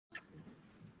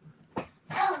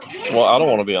Well, I don't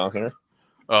want to be on here.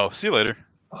 Oh, see you later.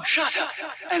 Shut up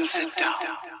and sit down.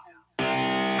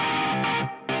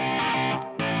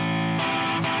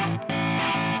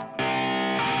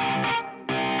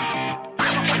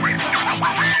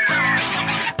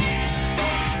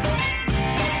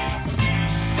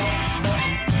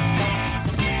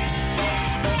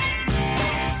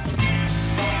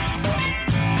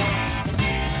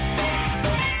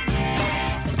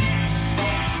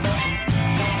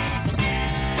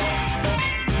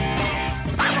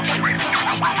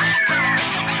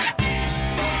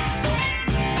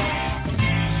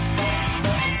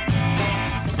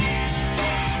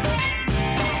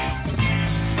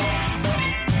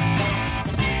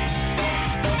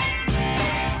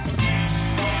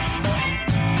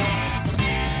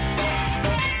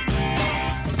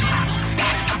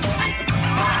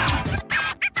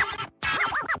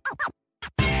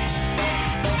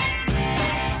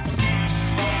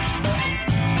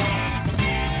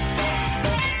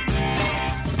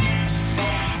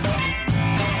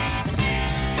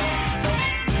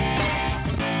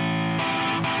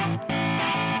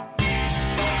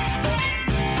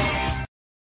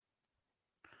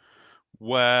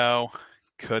 Wow,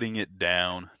 cutting it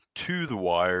down to the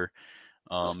wire.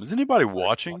 Is anybody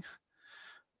watching?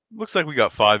 Looks like we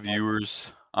got 5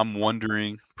 viewers. I'm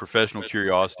wondering, professional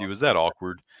curiosity, was that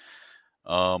awkward?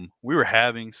 We were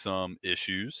having some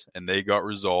issues, and they got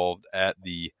resolved at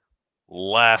the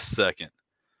last second.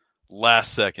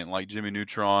 Last second, like Jimmy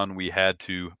Neutron, we had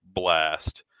to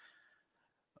blast.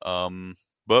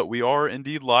 But we are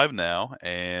indeed live now,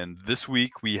 and this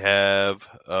week we have,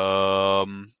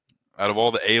 out of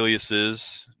all the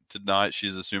aliases tonight,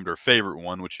 she's assumed her favorite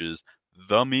one, which is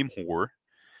the Meme Whore.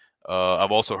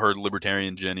 I've also heard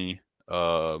Libertarian Jenny,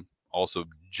 also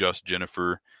just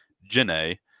Jennifer,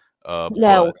 Janae.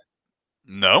 No.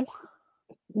 No?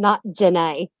 Not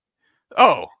Janae.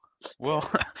 Oh, well,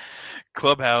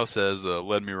 Clubhouse has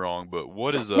led me wrong, but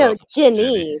what is no,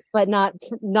 Jenny, but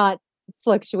not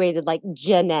fluctuated like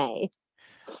Janae.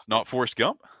 Not Forrest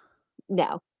Gump?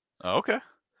 No. Oh, okay.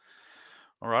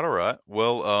 All right.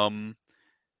 Well,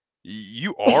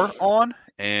 you are on,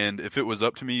 and if it was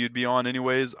up to me, you'd be on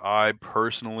anyways. I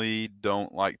personally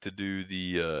don't like to do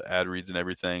the ad reads and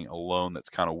everything alone. That's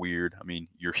kind of weird. I mean,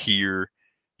 you're here,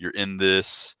 you're in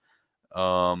this.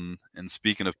 And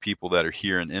speaking of people that are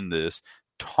here and in this,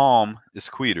 Tom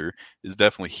Isqueter is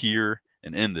definitely here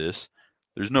and in this.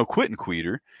 There's no quitting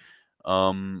Queeter.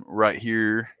 Right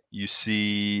here, you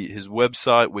see his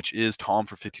website, which is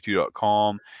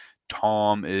tomfor52.com.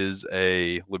 Tom is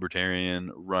a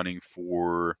libertarian running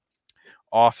for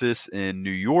office in New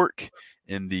York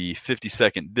in the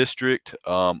 52nd district.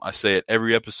 I say it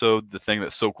every episode. The thing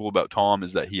that's so cool about Tom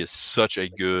is that he is such a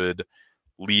good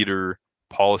leader,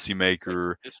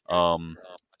 policymaker.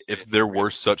 If there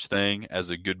were such thing as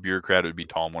a good bureaucrat, it would be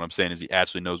Tom. What I'm saying is he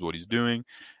actually knows what he's doing,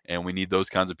 and we need those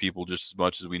kinds of people just as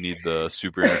much as we need the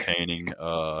super entertaining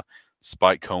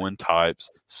Spike Cohen types.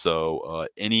 So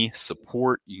any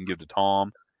support you can give to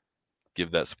Tom, give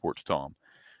that support to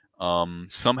Tom.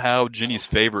 Somehow Jenny's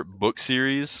favorite book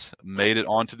series made it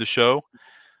onto the show.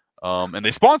 And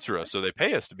they sponsor us, so they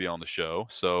pay us to be on the show.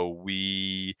 So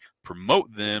we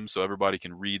promote them so everybody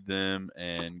can read them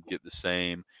and get the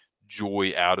same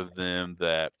joy out of them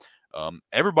that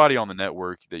everybody on the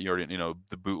network that you already,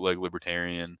 the Bootleg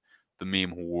Libertarian, the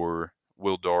Meme Whore,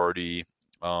 Will Daugherty,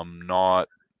 the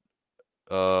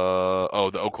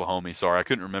Oklahoma. Sorry, I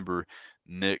couldn't remember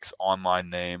Nick's online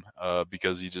name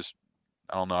because he just,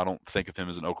 I don't know, I don't think of him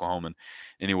as an Oklahoman.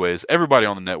 Anyways, everybody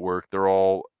on the network, they're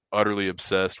all utterly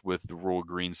obsessed with the Rural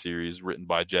Green series written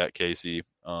by Jack Casey.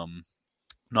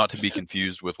 Not to be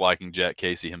confused with liking Jack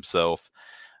Casey himself.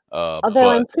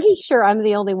 Although I'm pretty sure I'm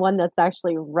the only one that's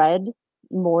actually read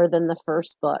more than the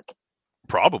first book.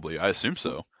 Probably, I assume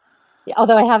so. Yeah,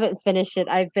 although I haven't finished it.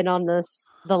 I've been on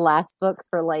the last book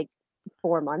for like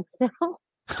 4 months now.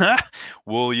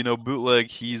 Well, Bootleg,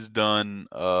 he's done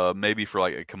maybe for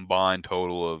like a combined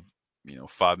total of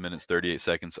 5 minutes, 38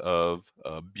 seconds of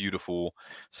beautiful,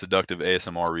 seductive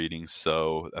ASMR readings.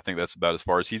 So I think that's about as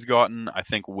far as he's gotten. I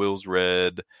think Will's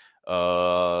read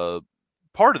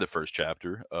part of the first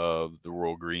chapter of The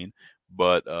Rural Green,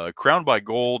 but Crowned by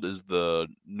Gold is the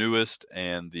newest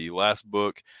and the last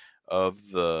book of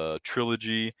the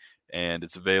trilogy, and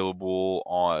it's available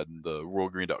on the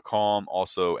ruralgreen.com,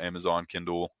 also Amazon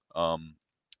Kindle.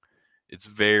 It's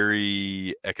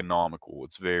very economical.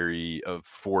 It's very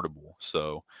affordable.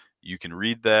 So you can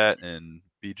read that and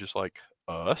be just like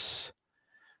us.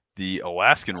 The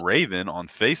Alaskan Raven on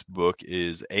Facebook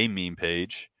is a meme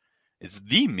page, It's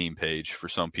the meme page for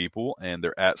some people, and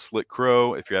they're at Slick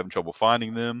Crow. If you're having trouble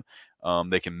finding them,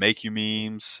 they can make you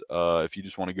memes. If you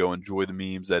just want to go enjoy the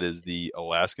memes, that is the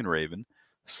Alaskan Raven,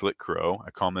 Slick Crow. I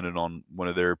commented on one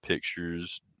of their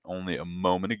pictures only a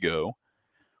moment ago.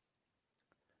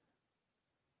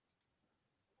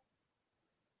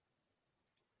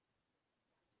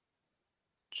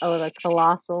 Oh, the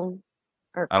Colossal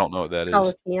or I don't know what that is.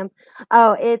 Coliseum.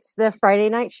 Oh, it's the Friday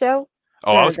night show.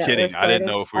 Oh, I was that kidding. we're I didn't starting.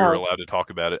 know if we were allowed to talk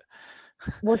about it.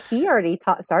 Well, he already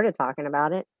started talking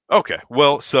about it. Okay.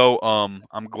 Well, so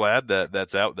I'm glad that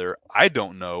that's out there. I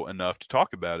don't know enough to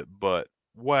talk about it, but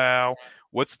wow,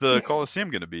 what's the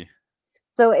Coliseum going to be?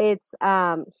 So it's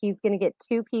he's going to get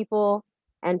two people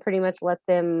and pretty much let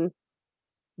them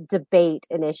debate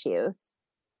an issue.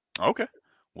 Okay.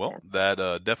 Well, Yeah.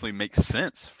 that definitely makes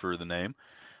sense for the name.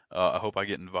 I hope I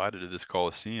get invited to this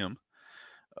Coliseum.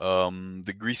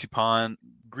 The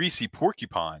Greasy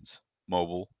Porcupines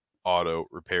mobile auto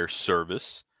repair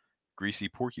service. Greasy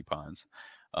Porcupines.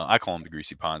 I call them the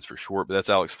Greasy Pines for short, but that's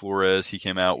Alex Flores. He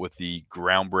came out with the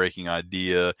groundbreaking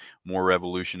idea, more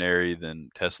revolutionary than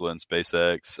Tesla and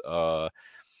SpaceX.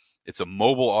 It's a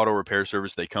mobile auto repair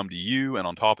service. They come to you, and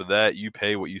on top of that, you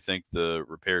pay what you think the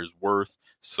repair is worth.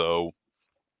 So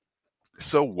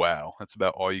wow. That's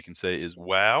about all you can say is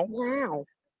wow. Wow.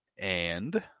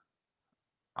 And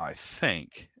I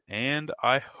think, and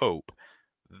I hope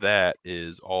that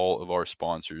is all of our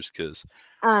sponsors, because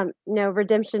no,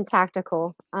 Redemption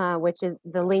Tactical, which is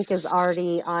the link is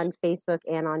already on Facebook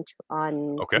and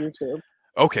on okay. YouTube.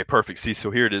 Okay, perfect. See,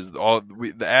 so here it is.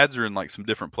 The ads are in like some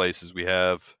different places. We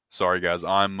have. Sorry, guys.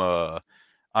 I'm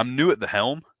new at the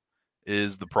helm.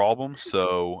 Is the problem?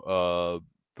 So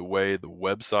the way the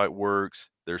website works,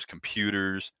 there's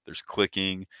computers, there's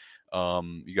clicking.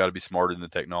 You got to be smarter than the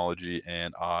technology,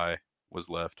 and I was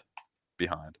left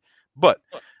behind. But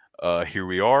here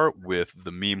we are with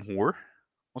the meme whore.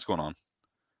 What's going on?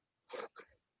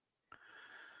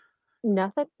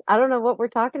 Nothing. I don't know what we're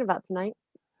talking about tonight.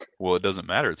 Well, it doesn't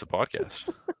matter. It's a podcast.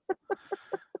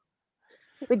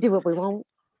 We do what we want.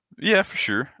 Yeah, for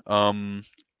sure.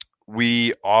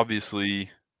 We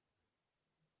obviously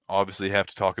have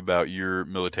to talk about your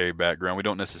military background. We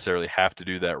don't necessarily have to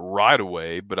do that right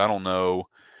away, but I don't know.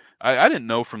 I didn't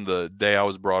know from the day I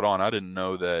was brought on. I didn't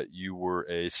know that you were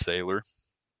a sailor.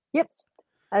 Yep.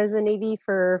 I was in the Navy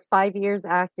for 5 years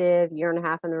active, year and a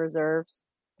half in the reserves.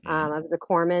 Mm-hmm. I was a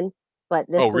corpsman, but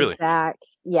this was back.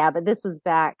 Yeah, but this was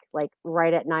back like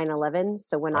right at 9/11.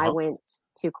 So when I went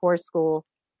to Corps school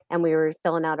and we were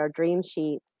filling out our dream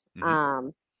sheets,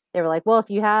 they were like, well, if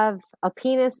you have a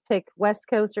penis, pick West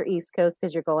Coast or East Coast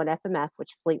because you're going FMF,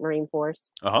 which Fleet Marine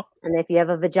Force. And if you have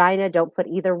a vagina, don't put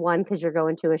either one because you're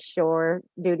going to a shore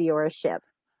duty or a ship.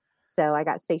 So I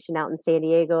got stationed out in San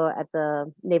Diego at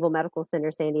the Naval Medical Center,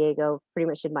 San Diego, pretty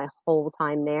much did my whole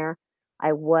time there.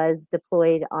 I was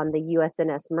deployed on the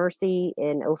USNS Mercy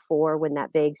in 2004 when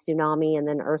that big tsunami and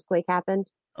then earthquake happened.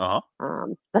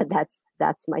 But that's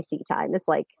my sea time. It's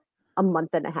like a month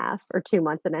and a half or 2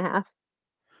 months and a half.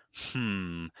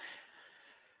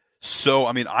 So,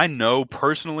 I mean, I know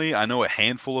a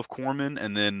handful of corpsmen,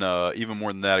 and then even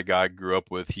more than that, a guy I grew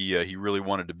up with, he really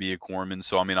wanted to be a corpsman.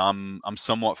 So, I mean, I'm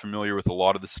somewhat familiar with a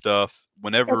lot of the stuff.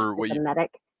 Whenever a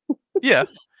medic. Yeah.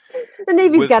 The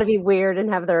Navy's got to be weird and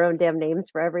have their own damn names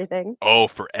for everything. Oh,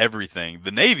 for everything.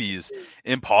 The Navy's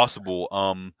impossible.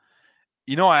 I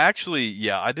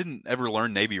didn't ever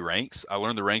learn Navy ranks. I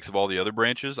learned the ranks of all the other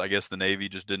branches. I guess the Navy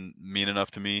just didn't mean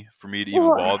enough to me for me to even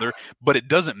bother. But it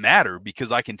doesn't matter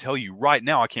because I can tell you right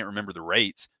now I can't remember the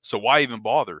rates. So why even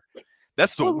bother?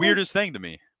 That's the weirdest thing to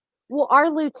me. Well, our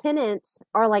lieutenants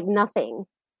are like nothing.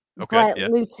 Okay,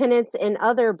 but lieutenants in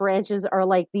other branches are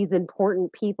like these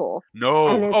important people. No.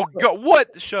 Oh, God.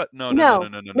 What? Shut. No,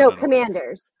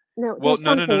 commanders. No, well,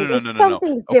 no.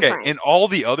 Something's different. Okay, in all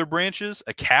the other branches,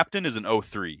 a captain is an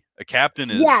 03. A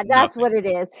captain is that's nothing. what it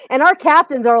is. And our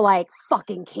captains are like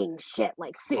fucking king shit,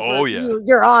 like super. Oh yeah,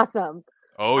 you're awesome.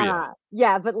 Oh yeah,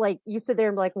 yeah. But like you sit there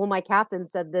and be like, well, my captain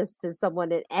said this to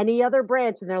someone in any other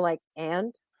branch, and they're like,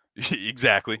 and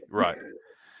exactly right,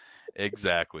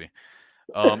 exactly.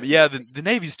 The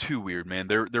Navy's too weird, man.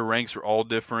 Their ranks are all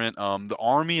different. The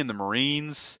Army and the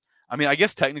Marines. I mean, I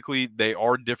guess technically they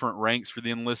are different ranks for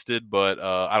the enlisted, but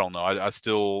I don't know. I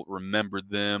still remember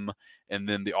them. And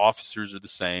then the officers are the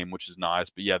same, which is nice.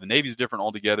 But yeah, the Navy's different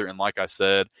altogether. And like I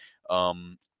said,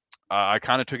 I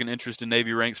kind of took an interest in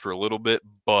Navy ranks for a little bit.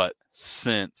 But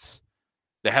since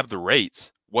they have the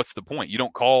rates, what's the point? You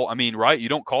don't call, right? You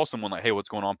don't call someone like, hey, what's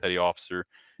going on, petty officer?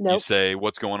 Nope. You say,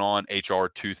 what's going on, HR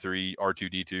 23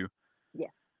 R2D2?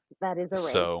 Yes, that is a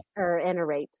rate and a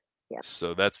rate. Yep.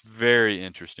 So that's very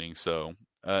interesting. So,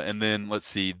 and then let's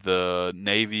see, the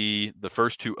Navy, the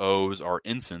first two O's are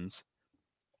ensigns.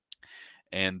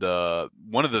 And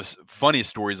one of the funniest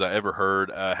stories I ever heard,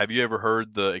 have you ever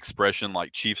heard the expression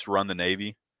like Chiefs run the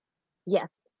Navy?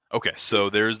 Yes. Okay, so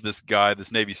there's this guy,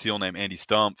 this Navy SEAL named Andy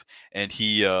Stumpf, and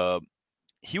he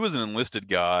was an enlisted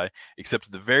guy, except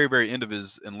at the very, very end of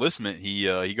his enlistment, he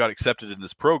got accepted in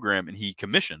this program and he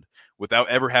commissioned without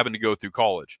ever having to go through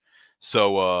college.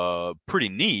 So pretty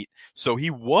neat. So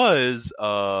he was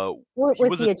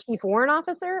Was he a chief warrant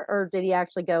officer, or did he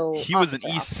actually go? He was an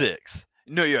E6.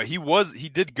 No, yeah, he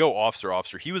did go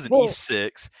officer. He was an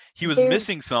E6. He was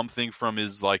missing something from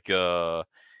his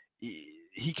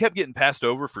he kept getting passed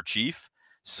over for chief.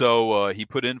 So he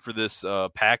put in for this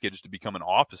package to become an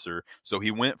officer. So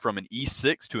he went from an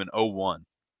E6 to an O1.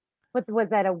 But was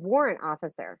that a warrant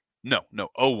officer? No,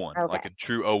 O1, okay. Like a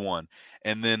true O1.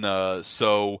 And then and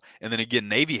then again,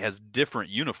 Navy has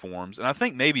different uniforms. And I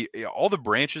think maybe all the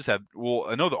branches have, well,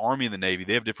 I know the Army and the Navy,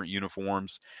 they have different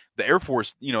uniforms. The Air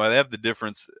Force, they have the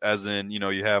difference as in,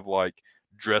 you have like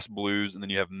dress blues, and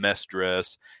then you have mess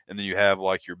dress, and then you have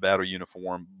like your battle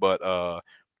uniform. But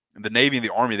the Navy and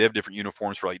the Army, they have different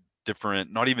uniforms for like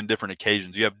different, not even different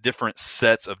occasions. You have different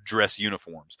sets of dress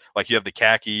uniforms. Like you have the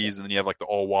khakis, and then you have like the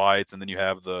all whites, and then you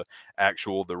have the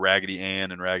Raggedy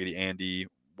Ann and Raggedy Andy,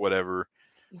 whatever.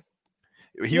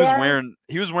 He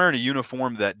was wearing a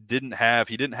uniform that didn't have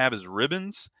his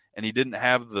ribbons, and he didn't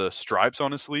have the stripes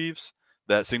on his sleeves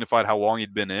that signified how long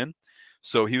he'd been in.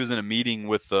 So he was in a meeting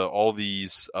with all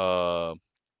these, the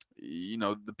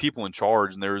people in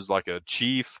charge, and there was like a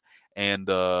chief and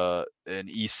an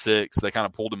E6. They kind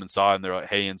of pulled him inside, and they're like,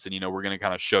 "Hey, Ensign, we're going to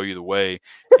kind of show you the way."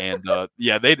 And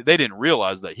they didn't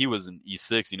realize that he was an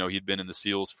E6. He'd been in the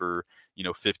SEALs for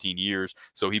 15 years.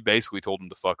 So he basically told him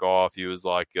to fuck off. He was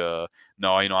like, "No,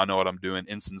 I know what I'm doing.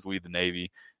 Ensigns lead the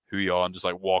Navy. Who y'all?" And just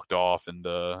like walked off, and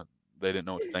they didn't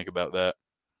know what to think about that.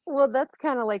 Well, that's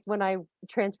kind of like when I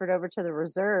transferred over to the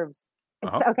reserves.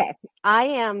 Uh-huh. Okay, I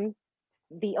am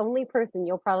the only person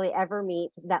you'll probably ever meet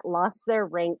that lost their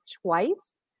rank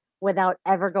twice without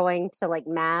ever going to like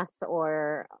mass,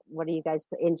 or what do you guys,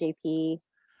 NJP?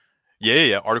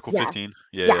 Yeah. Article 15.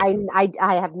 Yeah.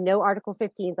 I have no Article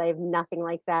 15s. I have nothing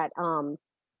like that.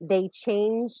 They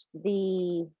changed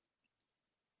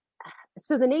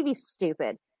so the Navy's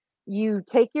stupid. You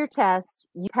take your test,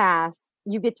 you pass,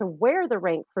 you get to wear the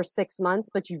rank for 6 months,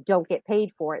 but you don't get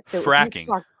paid for it. So fracking.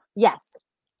 Yes.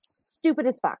 Stupid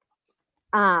as fuck.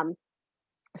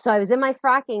 So I was in my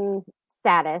fracking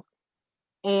status,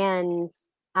 and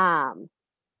I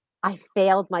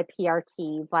failed my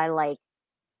PRT by like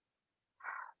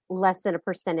less than a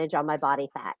percentage on my body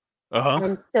fat. Uh-huh.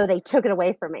 And so they took it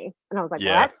away from me. And I was like,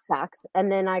 well, that sucks.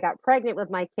 And then I got pregnant with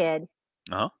my kid.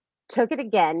 Uh-huh. Took it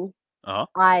again. Uh-huh.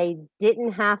 I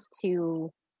didn't have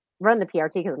to run the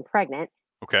PRT because I'm pregnant.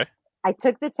 Okay. I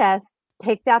took the test,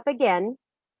 picked up again,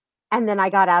 and then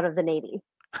I got out of the Navy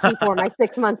before my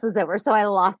 6 months was over. So I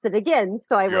lost it again.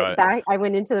 So I went back. I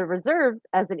went into the reserves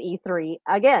as an E3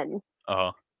 again.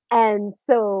 Uh-huh. And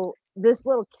so this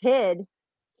little kid,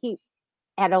 he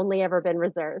had only ever been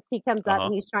reserves. He comes up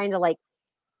and he's trying to like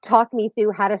talk me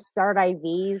through how to start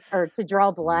IVs or to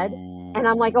draw blood. Ooh. And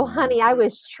I'm like, oh, honey, I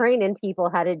was training people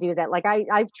how to do that. Like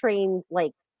I've trained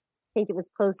like, I think it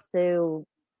was close to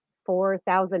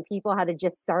 4,000 people how to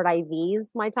just start IVs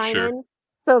my time in.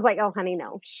 So I was like, oh, honey,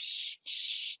 no,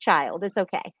 shh, child, it's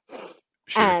okay.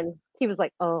 Sure. And he was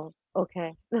like, oh,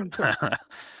 okay.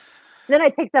 Then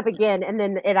I picked up again, and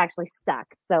then it actually stuck.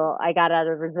 So I got out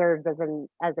of reserves as an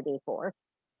E4.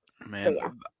 Man,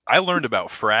 so, I learned about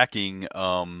fracking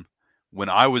when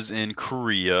I was in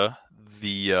Korea.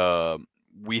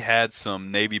 We had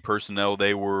some Navy personnel.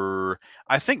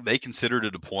 I think they considered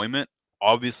a deployment.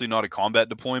 Obviously not a combat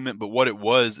deployment, but what it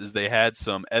was is they had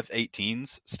some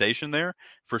F-18s stationed there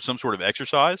for some sort of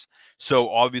exercise. So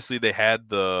obviously they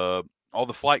had all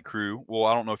the flight crew. Well,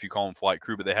 I don't know if you call them flight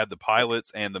crew, but they had the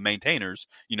pilots and the maintainers,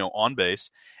 on base.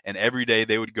 And every day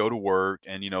they would go to work,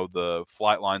 and, the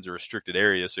flight lines are a restricted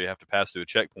area, so you have to pass through a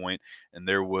checkpoint. And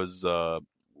there was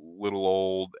little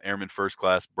old Airman First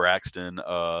Class Braxton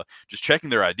just checking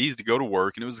their IDs to go to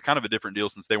work. And it was kind of a different deal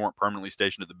since they weren't permanently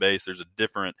stationed at the base. There's a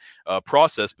different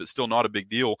process, but still not a big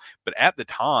deal. But at the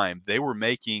time, they were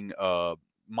making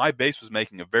my base was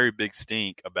making a very big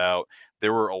stink about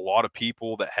there were a lot of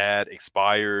people that had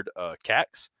expired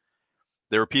CACs.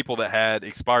 There were people that had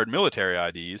expired military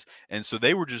IDs. And so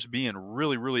they were just being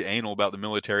really, really anal about the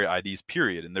military IDs,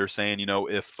 period. And they're saying,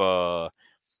 if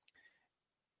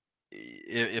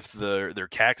if their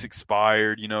CAC's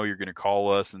expired, you're going to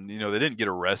call us, and they didn't get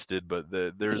arrested, but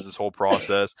there's this whole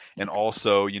process, and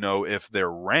also if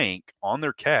their rank on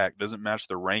their CAC doesn't match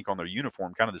their rank on their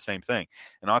uniform, kind of the same thing.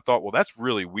 And I thought, well, that's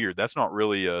really weird. That's not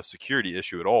really a security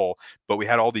issue at all. But we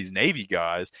had all these Navy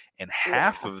guys, and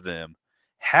half of them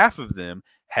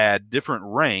had different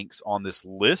ranks on this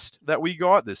list that we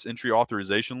got, this entry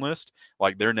authorization list,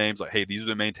 like their names, like, hey, these are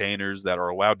the maintainers that are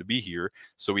allowed to be here.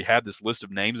 So we had this list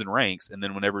of names and ranks, and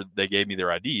then whenever they gave me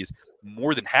their IDs,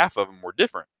 more than half of them were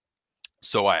different.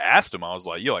 So I asked them, I was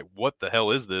like, what the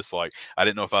hell is this? Like, I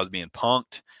didn't know if I was being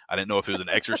punked. I didn't know if it was an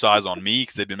exercise on me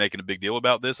because they'd been making a big deal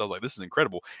about this. I was like, this is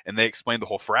incredible. And they explained the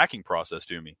whole fracking process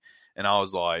to me. And I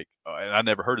was like, and I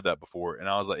never heard of that before. And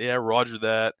I was like, yeah, roger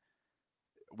that.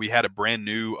 We had a brand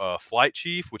new flight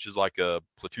chief, which is like a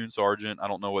platoon sergeant. I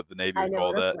don't know what the Navy would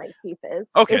call that. Flight chief is.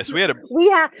 Okay, so we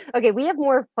have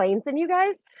more planes than you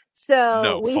guys.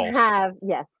 So false. have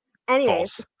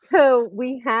Anyways, false. So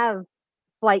we have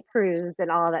flight crews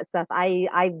and all of that stuff.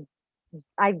 I've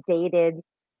dated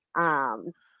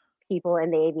people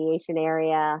in the aviation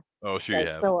area. Oh, sure you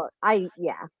have. So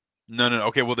No.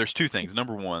 Okay, well, there's two things.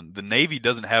 Number one, the Navy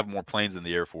doesn't have more planes than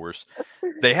the Air Force.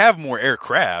 They have more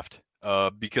aircraft.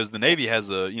 Because the Navy has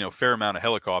a fair amount of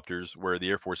helicopters, where the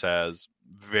Air Force has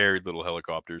very little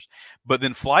helicopters. But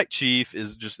then flight chief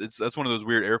is that's one of those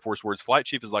weird Air Force words. Flight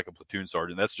chief is like a platoon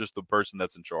sergeant. That's just the person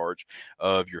that's in charge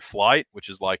of your flight, which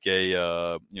is like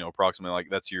a approximately like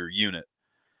that's your unit.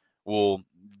 Well,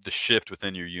 the shift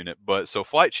within your unit. But so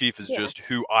flight chief is just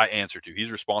who I answer to.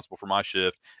 He's responsible for my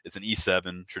shift. It's an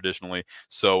E7 traditionally.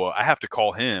 So I have to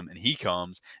call him, and he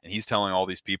comes and he's telling all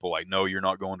these people like, no, you're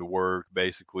not going to work.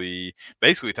 Basically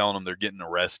telling them they're getting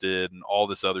arrested and all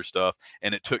this other stuff.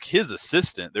 And it took his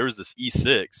assistant. There was this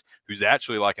E6 who's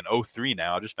actually like an 03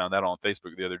 now. I just found that on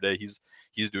Facebook the other day.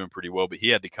 He's doing pretty well, but he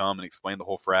had to come and explain the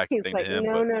whole fracking thing to him.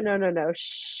 No.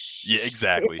 Shh. Yeah,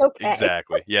 exactly. Okay.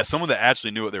 Exactly. Yeah, someone that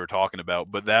actually knew what they were talking about.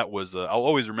 But that was, I'll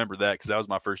always remember that because that was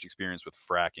my first experience with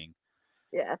fracking.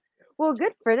 Yeah. Well, a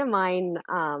good friend of mine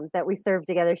that we served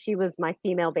together, she was my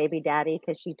female baby daddy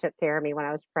because she took care of me when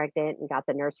I was pregnant and got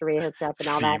the nursery hooked up and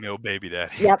all that. Female baby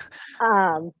daddy. Yep.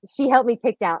 She helped me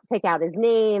pick out his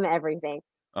name, everything.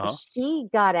 Uh-huh. She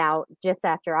got out just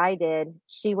after I did.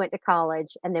 She went to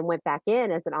college and then went back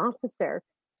in as an officer.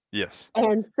 Yes.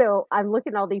 And so I'm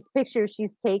looking at all these pictures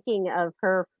she's taking of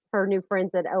her new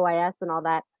friends at OIS and all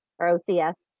that, or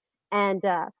OCS. And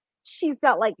she's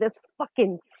got like this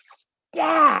fucking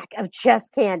stack of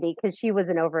chest candy because she was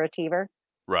an overachiever.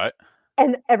 Right.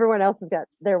 And everyone else has got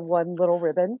their one little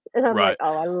ribbon. And I'm like,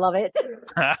 oh, I love it.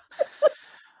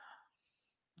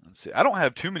 Let's see. I don't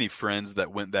have too many friends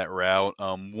that went that route.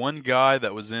 One guy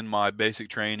that was in my basic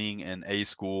training and A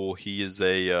school, he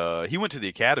went to the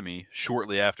academy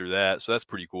shortly after that. So that's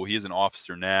pretty cool. He is an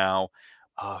officer now.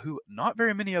 Not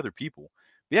very many other people.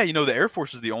 But yeah, the Air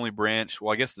Force is the only branch.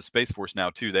 Well, I guess the Space Force now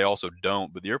too. They also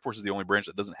don't, but the Air Force is the only branch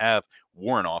that doesn't have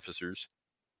warrant officers.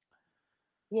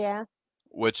 Yeah.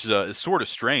 Which is sort of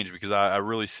strange because I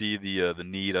really see the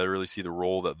need. I really see the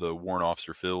role that the warrant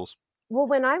officer fills. Well,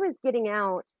 when I was getting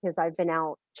out, because I've been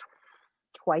out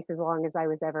twice as long as I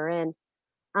was ever in,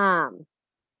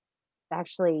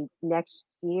 actually next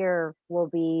year will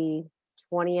be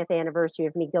 20th anniversary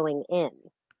of me going in.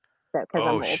 So, I'm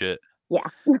old. Shit. Yeah.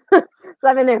 So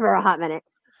I've been there for a hot minute.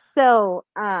 So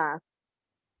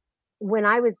when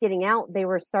I was getting out, they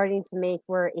were starting to make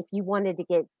where if you wanted to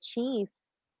get chief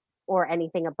or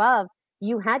anything above,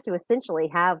 you had to essentially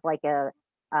have like an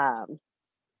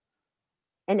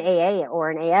AA or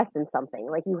an AS in something.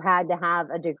 Like you had to have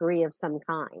a degree of some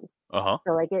kind. Uh-huh.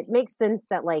 So like it makes sense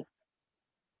that like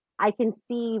I can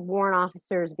see warrant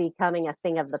officers becoming a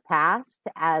thing of the past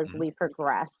as we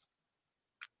progress.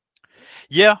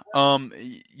 Yeah.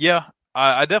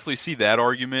 I definitely see that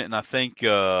argument. And I think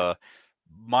the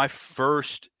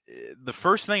first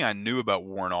thing I knew about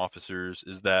warrant officers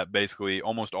is that basically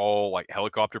almost all like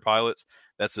helicopter pilots,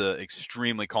 that's a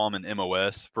extremely common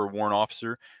MOS for a warrant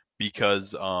officer.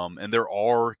 Because and there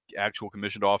are actual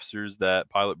commissioned officers that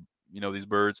pilot these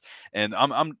birds, and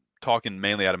I'm talking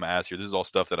mainly out of my ass here. This is all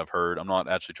stuff that I've heard. I'm not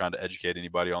actually trying to educate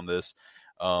anybody on this.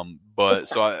 But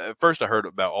so at first I heard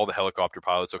about all the helicopter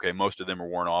pilots. Okay, most of them are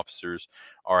warrant officers.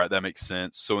 All right, that makes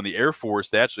sense. So in the Air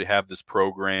Force, they actually have this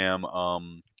program.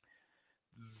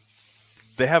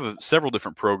 They have several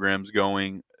different programs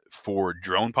going for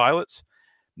drone pilots.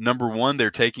 Number one,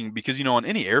 they're taking, because, on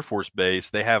any Air Force base,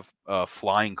 they have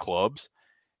flying clubs.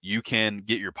 You can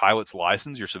get your pilot's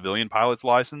license, your civilian pilot's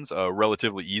license,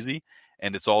 relatively easy.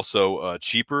 and it's also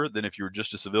cheaper than if you were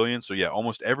just a civilian. So yeah,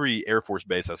 almost every Air Force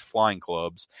base has flying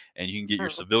clubs, and you can get your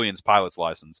civilian's pilot's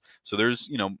license. So there's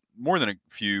more than a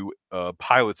few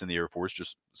pilots in the Air Force,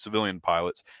 just civilian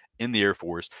pilots in the Air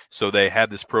Force. So they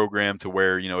had this program to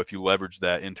where if you leverage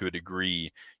that into a degree,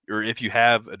 or if you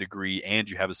have a degree and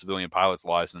you have a civilian pilot's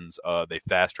license, they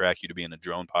fast track you to being a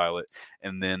drone pilot.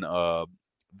 And then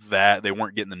that they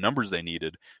weren't getting the numbers they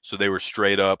needed, so they were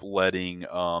straight up letting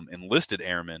enlisted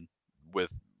airmen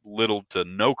with little to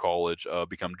no college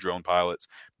become drone pilots.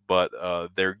 But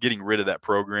they're getting rid of that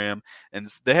program, and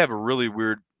they have a really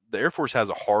weird. The Air Force has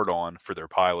a hard-on for their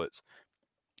pilots.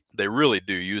 They really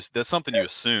do. That's something you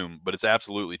assume, but it's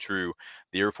absolutely true.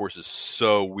 The Air Force is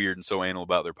so weird and so anal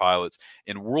about their pilots.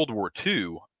 In World War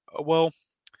II, well,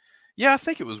 yeah, I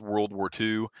think it was World War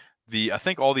II. I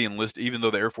think all the enlisted, even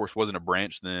though the Air Force wasn't a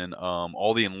branch then,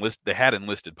 all the they had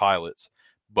enlisted pilots,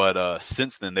 but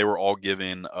since then they were all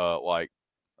given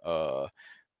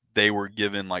they were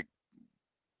given like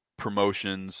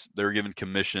promotions. They were given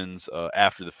commissions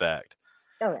after the fact.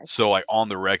 Okay. So, like, on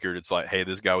the record, it's like, hey,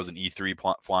 this guy was an E3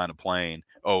 flying a plane.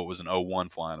 Oh, it was an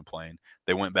O1 flying a plane.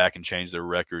 They went back and changed their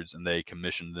records, and they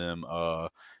commissioned them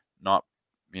not,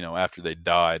 after they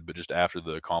died, but just after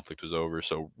the conflict was over.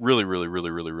 So, really, really,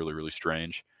 really, really, really, really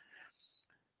strange.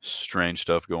 Strange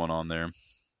stuff going on there.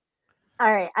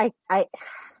 All right. I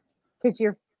because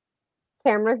your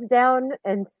camera's down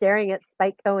and staring at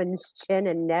Spike Cohen's chin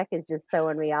and neck is just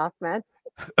throwing me off, man.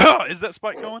 Oh, is that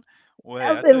Spike Cohen?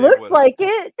 Well, it looks like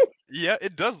it. Yeah,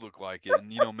 it does look like it. And,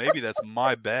 maybe that's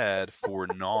my bad for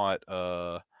not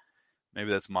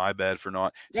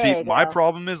See, my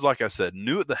problem is, like I said,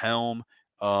 new at the helm.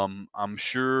 I'm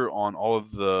sure on all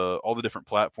the different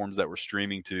platforms that we're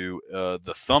streaming to,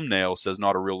 the thumbnail says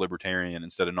not a real libertarian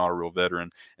instead of not a real veteran.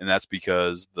 And that's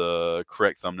because the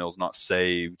correct thumbnail is not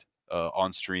saved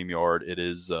on StreamYard. It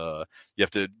is you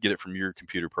have to get it from your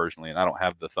computer personally, and I don't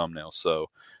have the thumbnail. So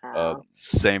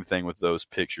same thing with those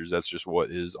pictures. That's just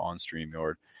what is on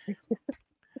StreamYard.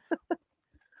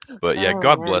 But yeah,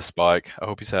 God bless Spike. I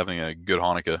hope he's having a good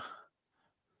Hanukkah.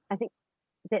 I think,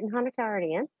 didn't Hanukkah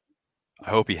already end? I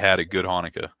hope he had a good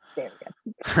Hanukkah. There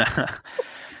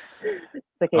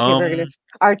we go. Okay,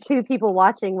 our two people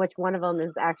watching, which one of them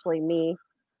is actually me,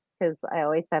 because I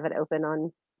always have it open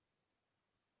on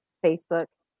Facebook.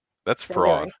 That's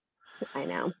fraud. I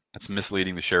know. That's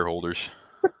misleading the shareholders.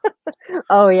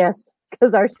 Oh, yes,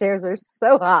 because our shares are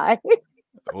so high.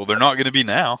 Well, they're not going to be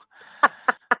now.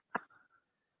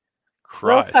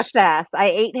 Christ. Will sucks ass.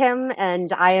 I ate him,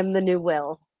 and I am the new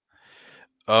Will.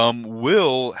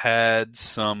 Will had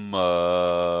some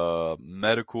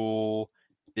medical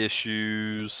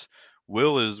issues.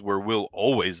 Will is where Will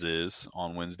always is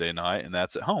on Wednesday night, and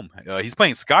that's at home. He's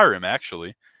playing Skyrim,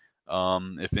 actually.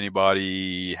 If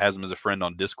anybody has him as a friend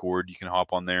on Discord, you can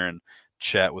hop on there and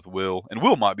chat with Will. And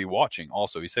Will might be watching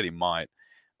also. He said he might.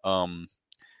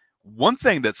 One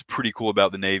thing that's pretty cool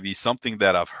about the Navy, something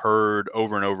that I've heard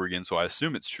over and over again, so I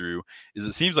assume it's true, is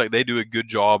it seems like they do a good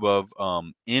job of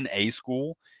in A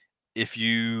school, if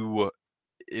you're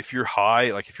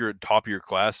high, like if you're at top of your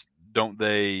class, doesn't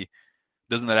that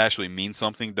actually mean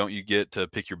something? Don't you get to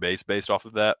pick your base based off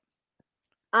of that?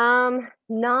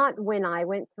 Not when I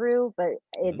went through, but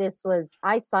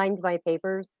I signed my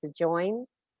papers to join,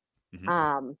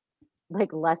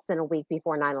 like less than a week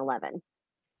before 9/11.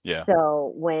 Yeah.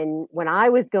 So when I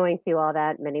was going through all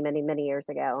that many, many, many years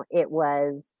ago, it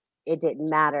didn't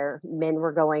matter. Men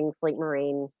were going Fleet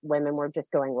Marine, women were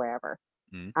just going wherever.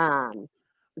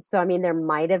 So I mean, there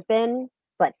might have been,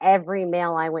 but every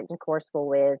male I went to Corps school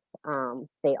with,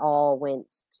 they all went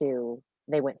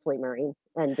Fleet Marine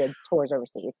and did tours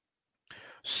overseas.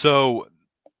 So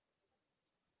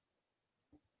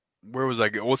where was I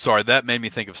going? Well, sorry, that made me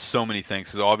think of so many things,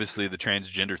 because obviously the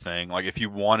transgender thing, like if you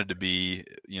wanted to be,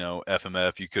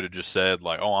 FMF, you could have just said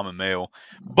like, oh, I'm a male.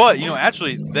 But,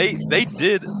 actually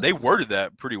they worded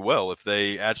that pretty well if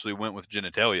they actually went with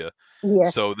genitalia. Yeah.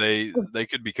 So they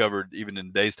could be covered even in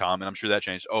today's time, and I'm sure that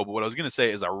changed. Oh, but what I was going to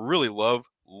say is I really love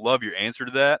your answer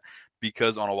to that,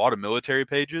 because on a lot of military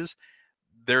pages,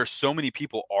 there are so many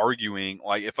people arguing,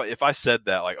 like if I said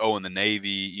that, like, oh, in the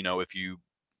Navy, if you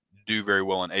do very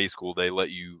well in A school, they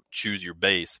let you choose your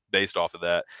base based off of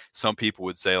that. Some people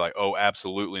would say like, oh,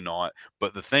 absolutely not.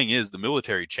 But the thing is, the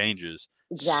military changes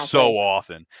so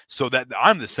often. So that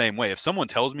I'm the same way. If someone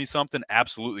tells me something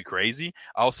absolutely crazy,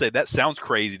 I'll say that sounds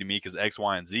crazy to me because X,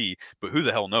 Y, and Z, but who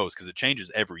the hell knows? Because it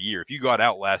changes every year. If you got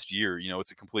out last year,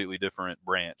 it's a completely different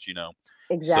branch,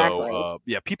 Exactly. So,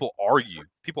 people argue.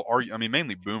 I mean,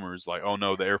 mainly boomers, like, oh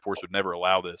no, the Air Force would never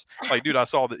allow this. Like, dude, I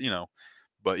saw that,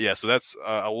 But yeah, so that's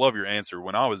I love your answer.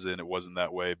 When I was in, it wasn't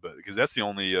that way, but because that's the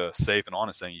only safe and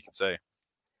honest thing you can say.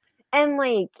 And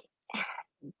like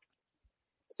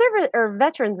service or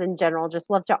veterans in general just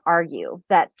love to argue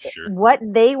that Sure. what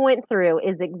they went through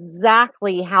is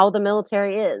exactly how the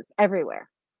military is everywhere.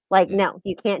 Like, Mm. no,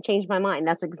 you can't change my mind.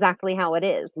 That's exactly how it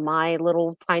is. My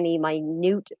little tiny,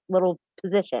 minute little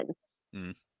position.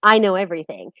 Mm. I know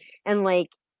everything. And like,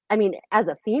 I mean, as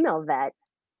a female vet,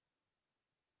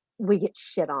 we get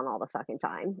shit on all the fucking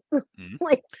time. Mm.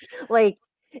 like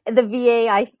the VA,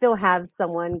 I still have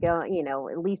someone go, you know,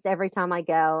 at least every time I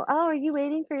go, oh, are you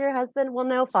waiting for your husband? Well,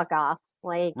 no, fuck off.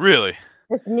 Like, Really?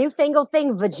 this newfangled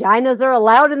thing, vaginas are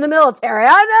allowed in the military.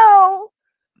 I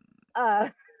know.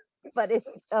 But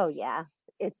it's, oh yeah,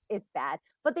 it's bad.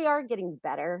 But they are getting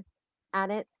better at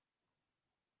it.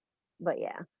 But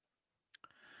yeah.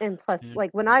 And plus, Yeah.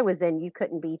 like when I was in, you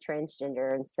couldn't be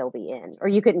transgender and still be in, or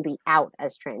you couldn't be out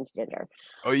as transgender.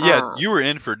 Oh yeah, you were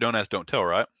in for Don't Ask, Don't Tell,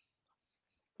 right?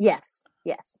 Yes,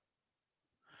 yes.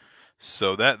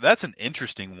 So that's an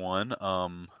interesting one.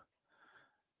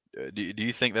 Do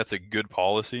you think that's a good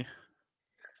policy?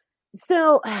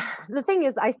 So the thing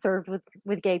is, I served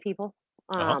with gay people.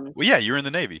 Well, yeah, you're in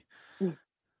the Navy.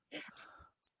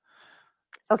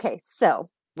 Okay, so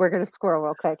we're gonna squirrel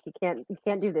real quick. You can't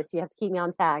do this. You have to keep me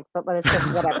on tag. But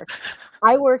it's whatever.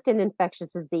 I worked in infectious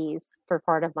disease for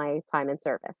part of my time in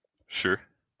service. Sure.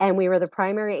 And we were the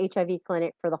primary HIV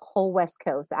clinic for the whole West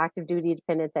Coast, active duty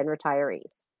dependents and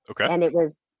retirees. Okay. And it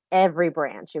was every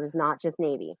branch. It was not just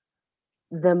Navy.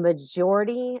 The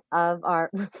majority of our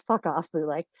fuck off, Blue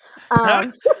Lake.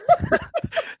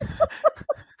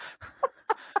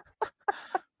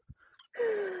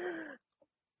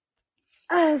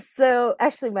 So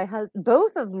actually,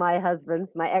 both of my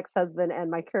husbands, my ex-husband and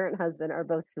my current husband, are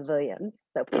both civilians.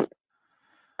 So,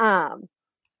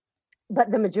 but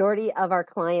the majority of our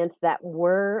clients that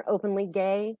were openly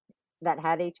gay, that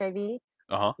had HIV,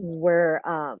 were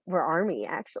Army,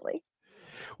 actually.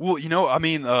 Well, you know, I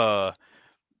mean,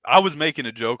 I was making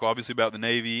a joke, obviously, about the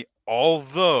Navy,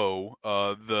 although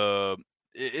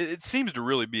it seems to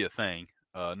really be a thing.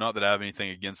 Not that I have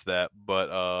anything against that,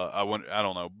 but I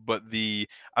don't know. But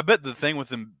I bet the thing with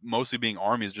them mostly being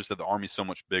Army is just that the Army's so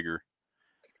much bigger.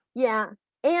 Yeah,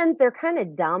 and they're kind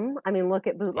of dumb. I mean, look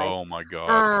at Bootleg. Oh my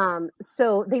god.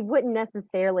 So they wouldn't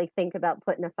necessarily think about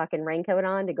putting a fucking raincoat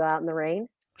on to go out in the rain.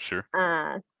 Sure.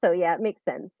 So yeah, it makes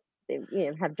sense. They,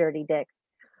 have dirty dicks.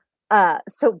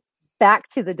 So back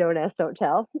to the Don't Ask, Don't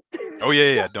Tell. Oh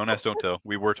yeah. Don't ask, don't tell.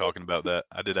 We were talking about that.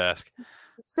 I did ask.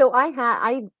 So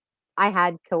I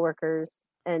had coworkers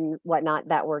and whatnot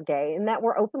that were gay and that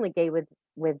were openly gay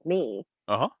with me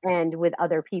and with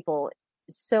other people.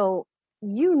 So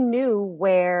you knew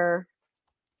where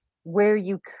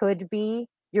you could be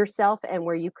yourself and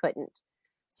where you couldn't.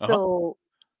 So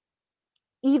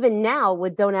even now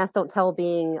with Don't Ask, Don't Tell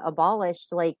being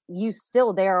abolished, like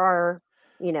there are,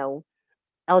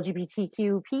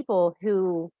 LGBTQ people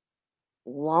who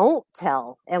won't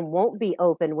tell and won't be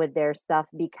open with their stuff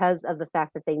because of the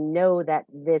fact that they know that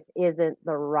this isn't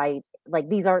the right, like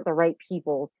these aren't the right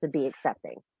people to be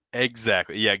accepting.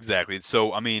 Exactly. Yeah, exactly.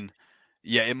 So, I mean,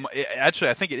 yeah,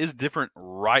 actually, I think it is different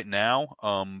right now.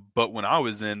 But when I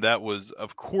was in, that was,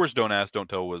 of course, Don't Ask, Don't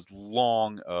Tell was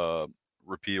long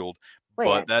repealed.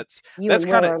 But that's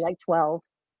kind of like 12.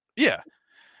 Yeah.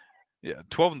 Yeah,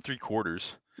 12 and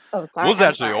 3/4. Oh, sorry. Will's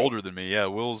actually older than me. Yeah,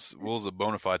 Will's a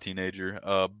bona fide teenager.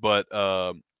 But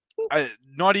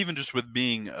not even just with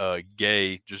being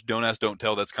gay, just Don't Ask, Don't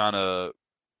Tell. That's kind of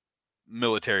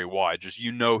military wide. Just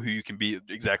who you can be.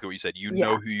 Exactly what you said. You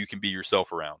know who you can be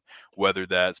yourself around. Whether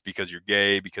that's because you're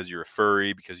gay, because you're a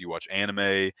furry, because you watch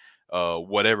anime,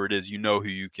 whatever it is, who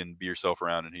you can be yourself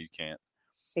around and who you can't.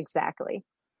 Exactly.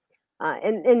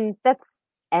 And that's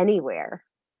anywhere.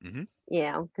 Mm-hmm.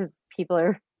 Because people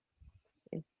are.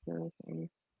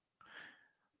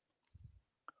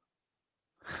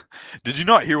 Did you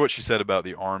not hear what she said about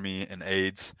the Army and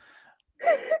AIDS?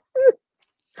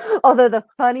 Although the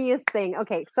funniest thing,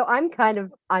 okay, so I'm kind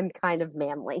of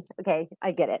manly. Okay,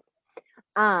 I get it.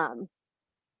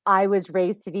 I was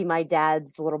raised to be my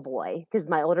dad's little boy because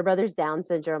my older brother's Down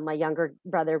syndrome. My younger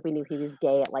brother, we knew he was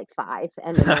gay at like 5,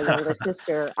 and then my younger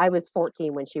sister, I was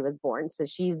 14 when she was born, so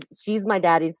she's my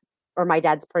dad's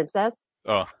princess.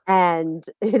 Oh. And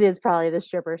it is probably the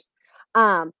strippers.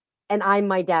 And I'm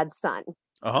my dad's son.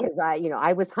 Because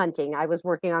I was hunting, I was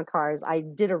working on cars, I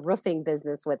did a roofing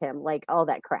business with him, like all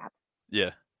that crap.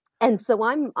 Yeah. And so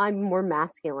I'm more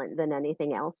masculine than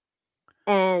anything else.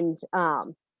 And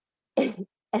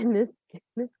And this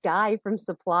guy from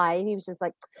Supply, he was just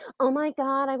like, "Oh my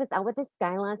God, I was out with this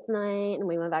guy last night and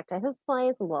we went back to his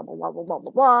place and blah, blah, blah, blah, blah,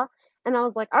 blah, blah." And I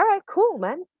was like, "All right, cool,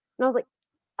 man." And I was like,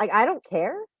 I don't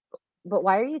care, but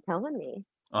why are you telling me?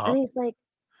 And he's like,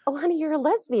 "Oh, honey, you're a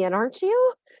lesbian, aren't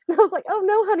you?" And I was like, "Oh,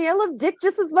 no, honey, I love dick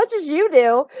just as much as you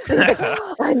do." And he's like,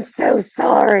 "Oh, I'm so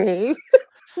sorry."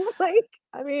 Like,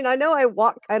 I mean, I know I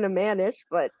walk kind of mannish,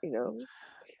 but,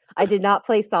 I did not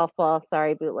play softball.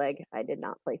 Sorry, bootleg. I did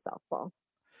not play softball.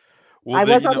 Well, I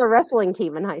was on the wrestling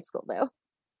team in high school, though.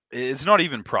 It's not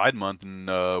even Pride Month, and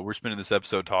we're spending this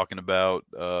episode talking about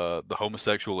the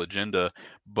homosexual agenda,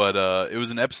 but it was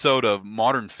an episode of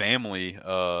Modern Family.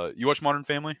 You watch Modern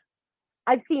Family?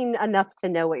 I've seen enough to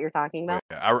know what you're talking about.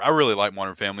 I really like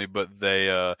Modern Family, but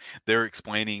they're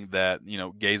explaining that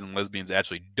gays and lesbians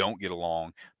actually don't get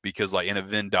along because like in a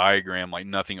Venn diagram, like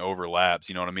nothing overlaps.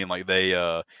 You know what I mean? Like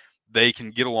they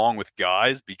can get along with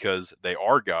guys because they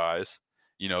are guys.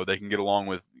 They can get along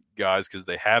with guys because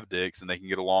they have dicks, and they can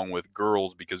get along with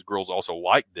girls because girls also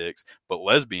like dicks. But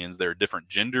lesbians, they're a different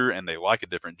gender and they like a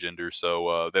different gender,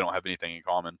 so they don't have anything in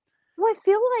common. Well, I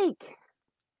feel like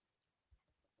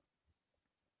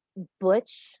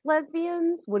butch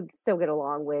lesbians would still get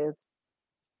along with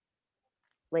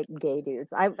like gay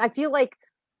dudes. I feel like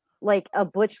a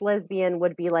butch lesbian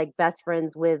would be like best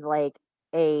friends with like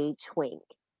a twink.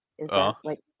 Is that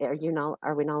like are we not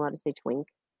allowed to say twink?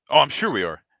 Oh, I'm sure we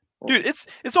are. Dude, it's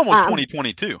almost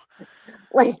 2022.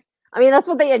 Like, I mean, that's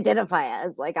what they identify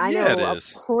as. Like, I know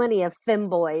plenty of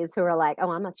femboys who are like,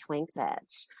 "Oh, I'm a twink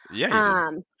bitch."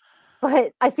 Yeah.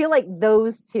 But I feel like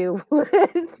those two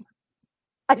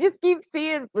I just keep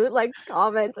seeing bootleg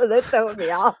comments and they're throwing me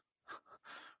off.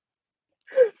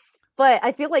 But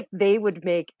I feel like they would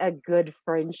make a good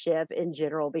friendship in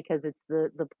general because it's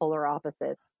the polar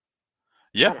opposites.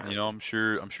 Yeah, I'm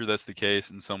sure that's the case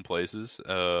in some places.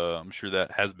 I'm sure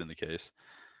that has been the case.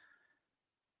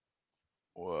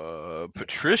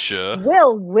 Patricia.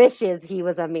 Will wishes he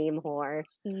was a meme whore.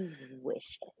 He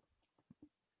wishes.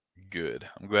 Good.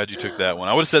 I'm glad you took that one.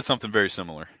 I would have said something very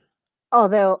similar.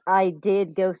 Although I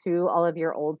did go through all of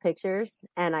your old pictures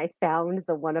and I found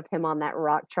the one of him on that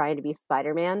rock trying to be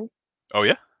Spider-Man. Oh,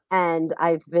 yeah? And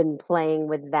I've been playing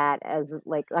with that as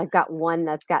like I've got one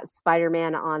that's got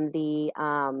Spider-Man on the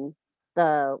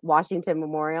Washington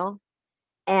Memorial.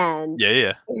 And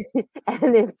yeah.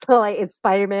 And it's like it's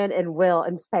Spider-Man and Will,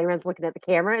 and Spider-Man's looking at the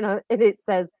camera and it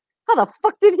says, "How the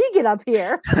fuck did he get up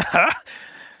here?"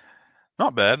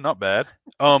 Not bad.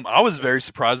 I was very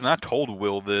surprised, and I told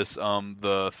Will this.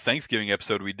 The Thanksgiving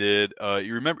episode we did.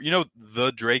 You remember?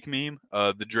 The Drake meme.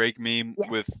 The Drake meme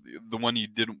with the one you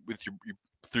did with your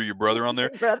through your brother on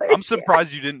there. I'm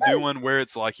surprised you didn't do one where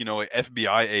it's like like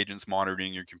FBI agents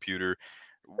monitoring your computer,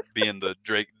 being the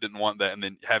Drake didn't want that, and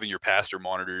then having your pastor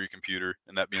monitor your computer,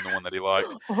 and that being the one that he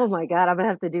liked. Oh my God, I'm gonna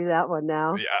have to do that one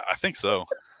now. Yeah, I think so.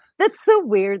 That's so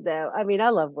weird, though. I mean, I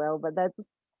love Will, but that's.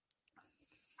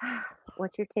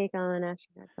 What's your take on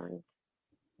Astronaut Tony?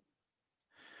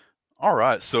 All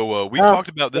right, so we've talked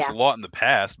about this a lot in the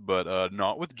past, but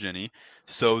not with Jenny.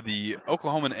 So the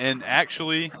Oklahoman, and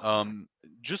actually,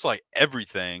 just like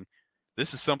everything,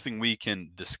 this is something we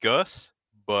can discuss.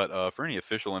 But for any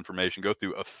official information, go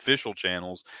through official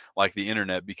channels like the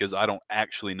internet, because I don't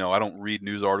actually know. I don't read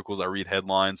news articles. I read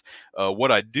headlines.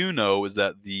 What I do know is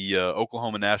that the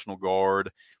Oklahoma National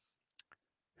Guard,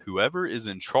 whoever is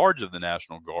in charge of the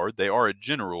National Guard, they are a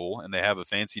general, and they have a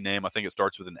fancy name. I think it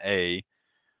starts with an A.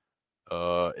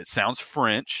 It sounds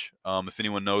French. If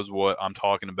anyone knows what I'm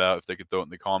talking about, if they could throw it in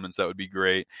the comments, that would be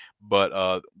great.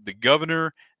 But the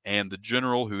governor and the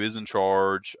general who is in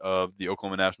charge of the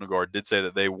Oklahoma National Guard did say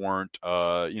that they weren't,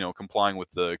 complying with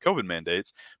the COVID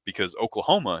mandates because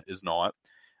Oklahoma is not.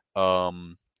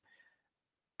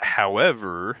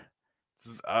 However,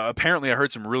 apparently I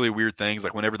heard some really weird things,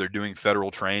 like whenever they're doing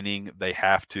federal training, they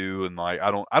have to, and like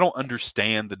I don't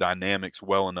understand the dynamics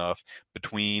well enough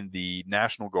between the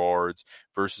National Guards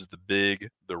versus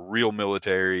the real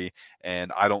military,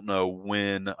 and I don't know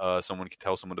when someone can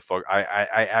tell someone to fuck.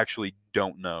 I actually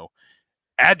don't know.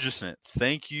 Adjacent.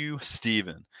 Thank you,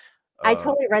 Steven. I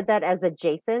totally read that as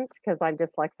adjacent because I'm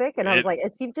dyslexic, and I was like,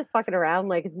 is he just fucking around?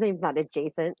 Like, his name's not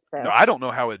adjacent. So. No, I don't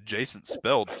know how adjacent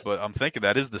spelled, but I'm thinking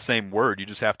that is the same word. You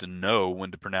just have to know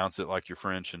when to pronounce it like you're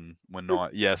French and when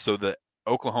not. Yeah, so the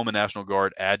Oklahoma National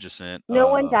Guard adjacent. No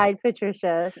one died,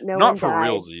 Patricia. No not one for died.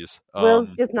 realsies.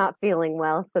 Will's just not feeling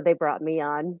well, so they brought me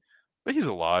on. But he's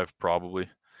alive, probably.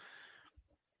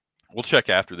 We'll check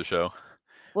after the show.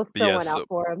 We'll spill one out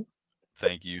for him.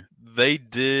 Thank you. They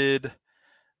did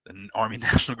The Army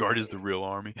National Guard is the real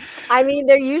Army. I mean,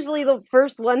 they're usually the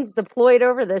first ones deployed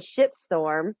over the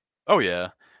shitstorm. Oh yeah.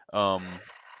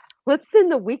 Let's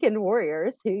send the weekend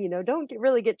warriors who, don't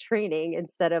really get training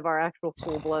instead of our actual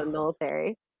full-blown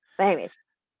military. But anyways.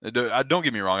 Don't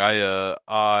get me wrong.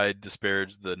 I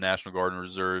disparage the National Guard and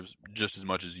Reserves just as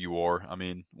much as you are. I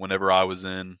mean, whenever I was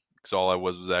in, because all I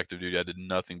was active duty, I did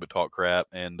nothing but talk crap,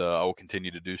 and I will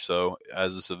continue to do so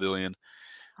as a civilian.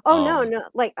 Oh, no.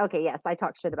 Like, okay, yes, I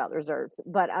talk shit about the Reserves,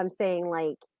 but I'm saying,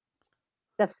 like,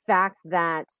 the fact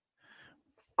that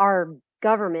our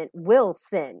government will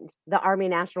send the Army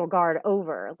National Guard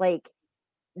over, like,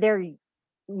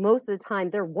 most of the time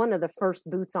they're one of the first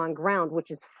boots on ground,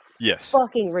 which is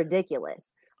fucking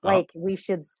ridiculous. Like, we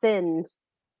should send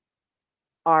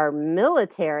our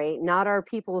military, not our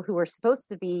people who are supposed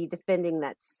to be defending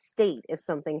that state if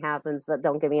something happens. But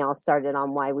don't get me all started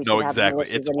on why we should have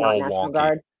militias it's and not National wonky.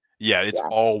 Guard. Yeah, it's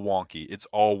all wonky. It's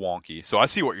all wonky. So I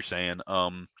see what you're saying.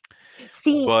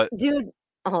 Dude.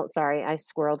 Oh, sorry, I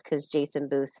squirreled because Jason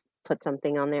Booth put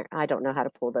something on there. I don't know how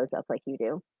to pull those up like you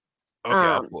do. Okay,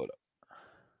 I'll pull it up.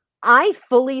 I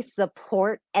fully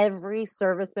support every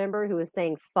service member who is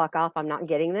saying, fuck off, I'm not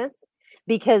getting this.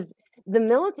 Because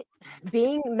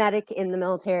being medic in the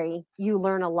military, you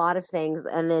learn a lot of things.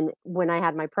 And then when I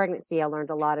had my pregnancy, I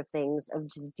learned a lot of things of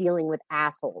just dealing with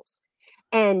assholes.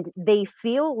 And they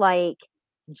feel like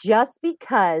just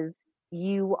because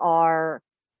you are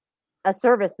a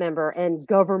service member and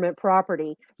government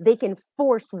property, they can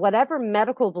force whatever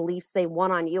medical beliefs they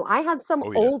want on you. I had some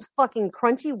old fucking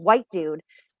crunchy white dude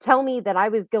tell me that I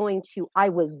was going to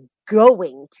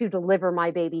deliver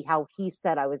my baby how he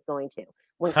said I was going to,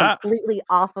 when completely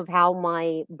off of how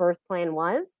my birth plan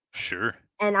was. Sure.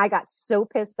 And I got so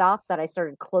pissed off that I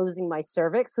started closing my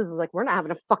cervix, because it was like, we're not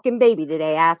having a fucking baby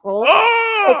today, asshole.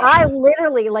 Oh! Like, I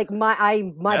literally, like, my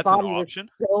That's body was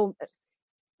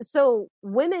so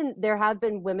women, there have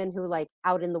been women who, like,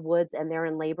 out in the woods and they're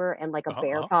in labor and, like, a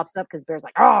bear pops up, because bear's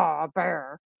like, oh, a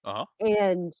bear.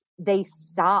 And they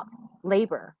stop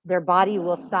labor. Their body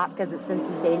will stop because it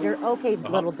senses danger. Okay,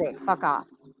 little dick, fuck off.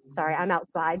 Sorry, I'm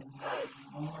outside.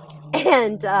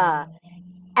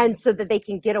 And so that they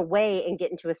can get away and get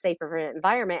into a safer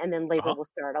environment, and then labor will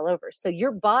start all over. So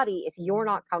your body, if you're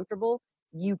not comfortable,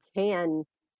 you can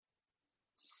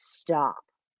stop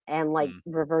and, like,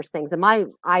 reverse things. And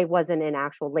I wasn't in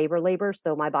actual labor,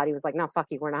 so my body was like, no, fuck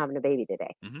you, we're not having a baby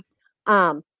today.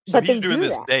 So but he's doing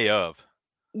this day of.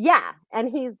 Yeah, and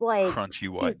he's like, crunchy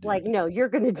white dude. Like, no, you're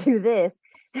gonna do this.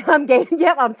 I'm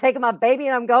I'm taking my baby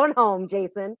and I'm going home,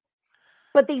 Jason.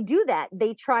 But they do that.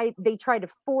 They try to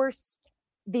force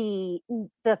the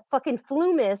fucking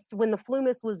flu mist, when the flu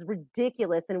mist was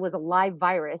ridiculous and it was a live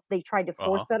virus. They tried to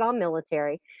force that on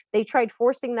military. They tried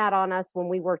forcing that on us when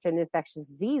we worked in infectious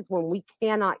disease, when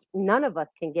none of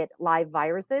us can get live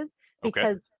viruses,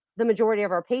 because the majority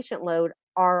of our patient load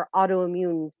are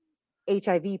autoimmune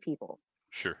HIV people.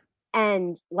 Sure.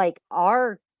 And, like,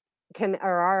 our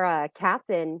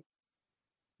captain,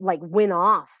 like, went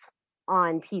off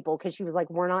on people because she was like,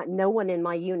 no one in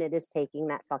my unit is taking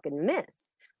that fucking miss.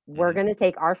 We're going to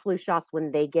take our flu shots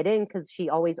when they get in, because she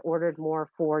always ordered more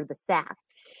for the staff.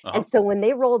 And so when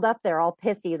they rolled up, they're all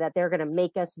pissy that they're going to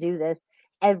make us do this.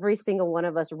 Every single one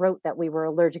of us wrote that we were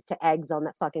allergic to eggs on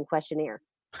that fucking questionnaire.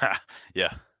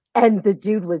 Yeah. And the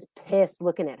dude was pissed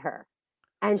looking at her.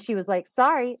 And she was like,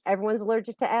 sorry, everyone's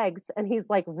allergic to eggs. And he's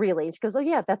like, really? And she goes, oh,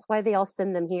 yeah, that's why they all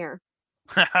send them here.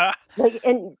 Like,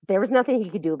 and there was nothing he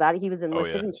could do about it. He was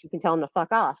enlisted, and she can tell him to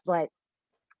fuck off. But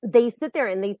they sit there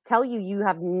and they tell you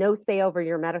have no say over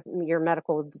your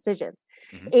medical decisions.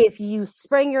 If you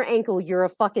sprain your ankle, you're a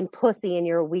fucking pussy and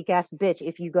you're a weak ass bitch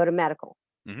if you go to medical.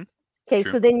 Okay,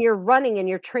 so then you're running and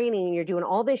you're training and you're doing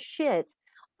all this shit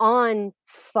on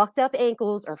fucked up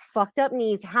ankles or fucked up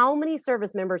knees. How many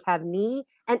service members have knee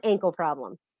and ankle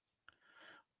problem?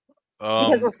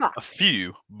 Because we're fucked. A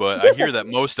few, but I hear that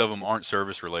most of them aren't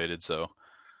service related. So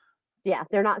yeah,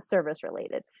 they're not service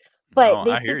related. But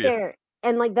they sit there,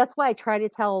 and, like, that's why I try to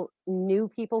tell new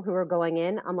people who are going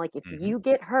in, I'm like, if you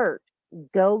get hurt,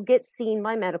 go get seen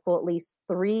by medical at least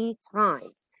 3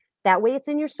 times. That way it's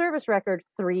in your service record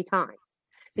 3 times.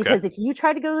 Because if you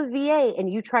try to go to the VA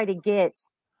and you try to get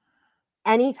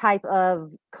any type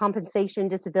of compensation,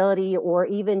 disability, or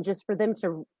even just for them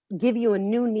to give you a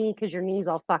new knee because your knee's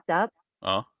all fucked up,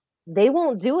 they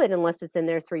won't do it unless it's in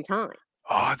there 3 times.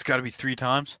 Oh, it's got to be 3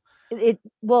 times? It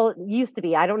used to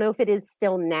be. I don't know if it is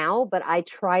still now, but I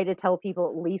try to tell people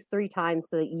at least 3 times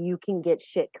so that you can get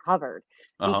shit covered.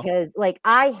 Because, like,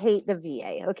 I hate the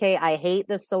VA, okay? I hate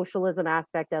the socialism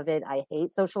aspect of it. I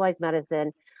hate socialized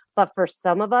medicine. But for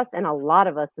some of us and a lot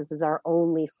of us, this is our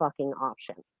only fucking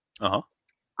option. Uh-huh.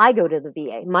 I go to the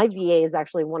VA. My VA is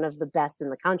actually one of the best in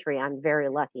the country. I'm very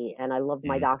lucky, and I love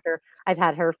my doctor. I've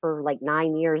had her for like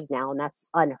 9 years now, and that's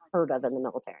unheard of in the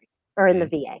military or in the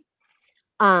VA.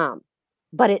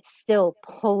 But it's still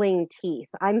pulling teeth.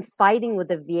 I'm fighting with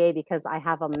the VA because I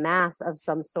have a mass of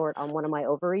some sort on one of my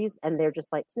ovaries, and they're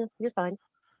just like, "You're fine."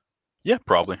 Yeah,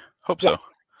 probably. Hope so.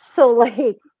 So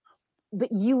like,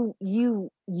 but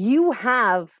you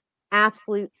have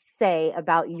absolute say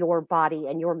about your body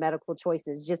and your medical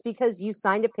choices. Just because you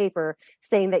signed a paper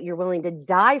saying that you're willing to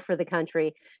die for the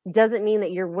country doesn't mean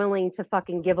that you're willing to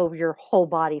fucking give over your whole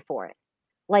body for it.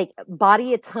 Like,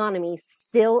 body autonomy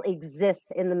still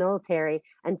exists in the military,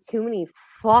 and too many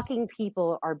fucking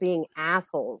people are being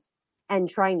assholes and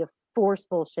trying to force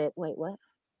bullshit. Wait, what?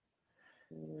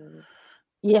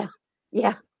 Yeah.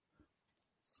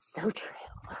 So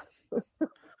true.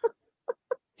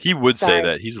 He would say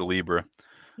that. He's a Libra.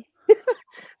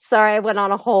 Sorry, I went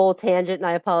on a whole tangent, and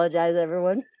I apologize,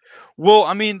 everyone. Well,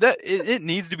 I mean, that it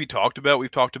needs to be talked about.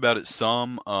 We've talked about it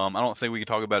some. I don't think we can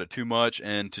talk about it too much.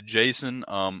 And to Jason,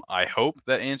 I hope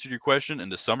that answered your question.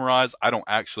 And to summarize, I don't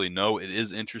actually know. It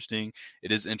is interesting.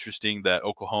 It is interesting that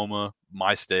Oklahoma,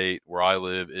 my state where I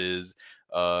live, is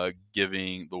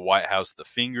giving the White House the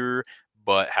finger.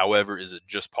 But however, is it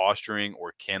just posturing,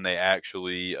 or can they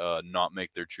actually not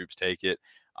make their troops take it?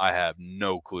 I have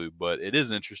no clue, but it is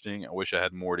interesting. I wish I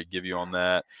had more to give you on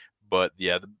that. But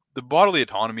yeah, the bodily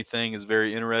autonomy thing is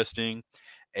very interesting.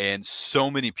 And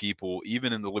so many people,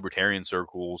 even in the libertarian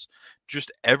circles,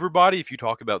 just everybody, if you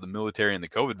talk about the military and the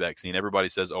COVID vaccine, everybody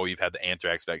says, oh, you've had the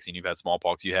anthrax vaccine, you've had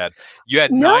smallpox, you had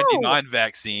 99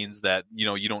 vaccines that,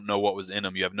 you don't know what was in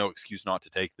them. You have no excuse not to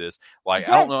take this. Like,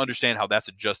 I don't understand how that's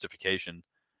a justification.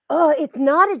 It's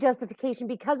not a justification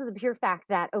because of the pure fact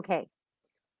that, okay,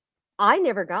 I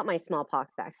never got my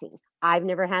smallpox vaccine. I've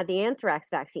never had the anthrax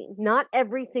vaccine. Not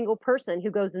every single person who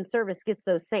goes in service gets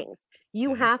those things.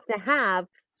 You have to have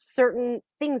certain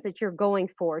things that you're going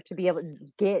for to be able to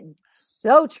get.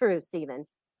 So true, Stephen.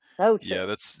 So true. Yeah,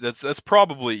 that's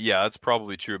probably that's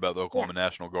probably true about the Oklahoma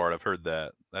National Guard. I've heard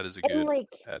that. That is a good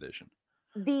addition.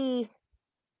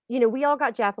 We all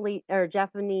got Japanese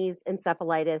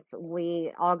encephalitis.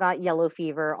 We all got yellow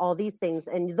fever, all these things.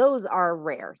 And those are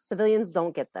rare. Civilians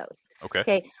don't get those.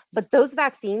 Okay. But those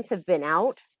vaccines have been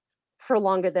out for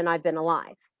longer than I've been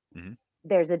alive.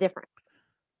 There's a difference.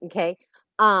 Okay.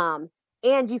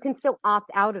 And you can still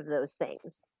opt out of those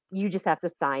things. You just have to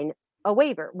sign a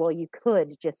waiver. Well, you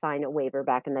could just sign a waiver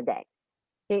back in the day.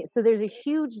 Okay. So there's a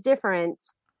huge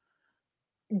difference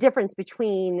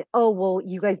between, oh, well,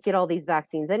 you guys get all these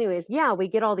vaccines anyways. Yeah, we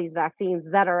get all these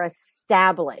vaccines that are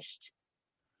established,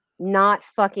 not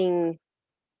fucking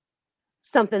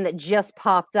something that just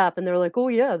popped up and they're like, oh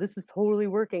yeah, this is totally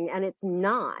working, and it's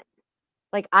not.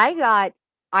 Like, I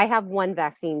have one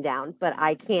vaccine down, but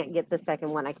I can't get the second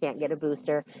one. I can't get a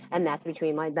booster, and that's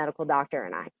between my medical doctor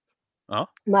and I.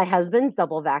 My husband's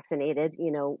double vaccinated.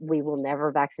 We will never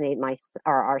vaccinate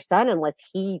our son unless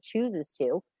he chooses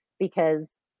to,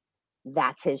 because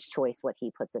that's his choice, what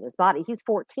he puts in his body. He's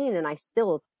 14, and I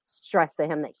still stress to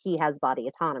him that he has body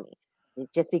autonomy.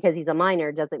 Just because he's a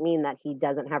minor doesn't mean that he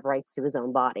doesn't have rights to his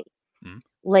own body.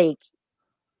 Like,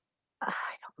 I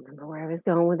don't remember where I was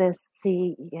going with this.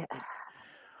 See, yeah.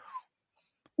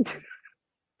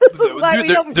 This is why we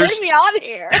don't bring me on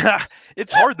here.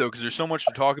 It's hard, though, because there's so much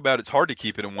to talk about. It's hard to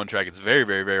keep it in one track. It's very,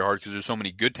 very, very hard because there's so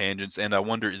many good tangents. And I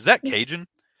wonder, is that Cajun?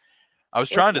 I was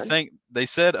trying to think. They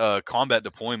said combat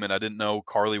deployment. I didn't know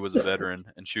Carly was a veteran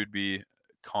and she would be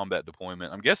combat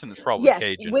deployment. I'm guessing it's probably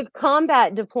Cajun. With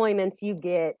combat deployments, you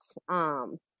get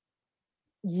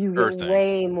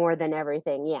way more than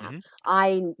everything. Yeah.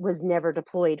 I was never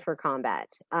deployed for combat.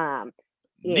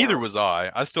 Neither was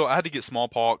I. I had to get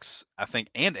smallpox, I think,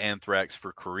 and anthrax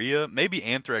for Korea. Maybe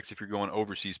anthrax if you're going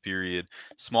overseas period.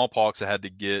 Smallpox I had to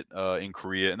get in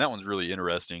Korea, and that one's really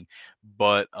interesting.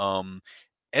 But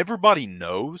everybody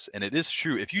knows, and it is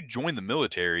true, if you join the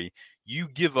military, you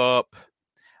give up,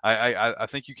 I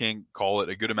think you can call it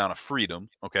a good amount of freedom.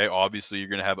 Okay, obviously you're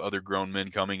going to have other grown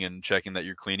men coming and checking that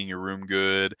you're cleaning your room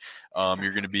good.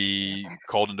 You're going to be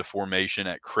called into formation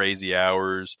at crazy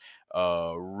hours.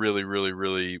 Really, really,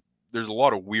 really, there's a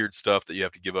lot of weird stuff that you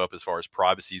have to give up as far as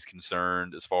privacy is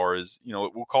concerned, as far as,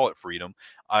 we'll call it freedom.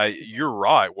 You're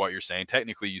right what you're saying.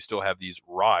 Technically, you still have these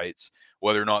rights.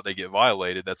 Whether or not they get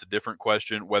violated, that's a different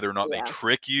question. Whether or not they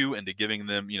trick you into giving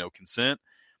them, consent,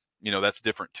 that's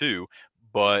different too.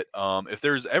 But if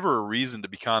there's ever a reason to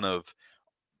be kind of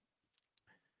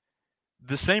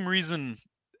the same reason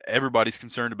everybody's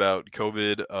concerned about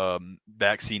COVID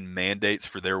vaccine mandates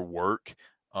for their work.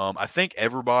 I think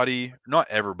everybody, not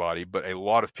everybody, but a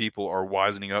lot of people are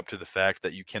wisening up to the fact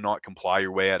that you cannot comply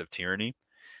your way out of tyranny.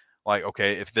 Like,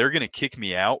 okay, if they're going to kick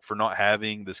me out for not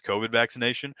having this COVID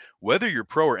vaccination, whether you're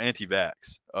pro or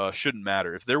anti-vax, shouldn't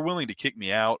matter. If they're willing to kick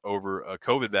me out over a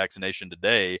COVID vaccination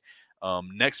today,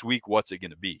 next week, what's it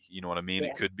going to be? You know what I mean? Yeah.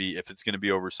 It could be, if it's going to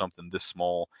be over something this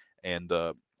small, and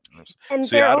so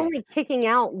they're only kicking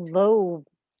out low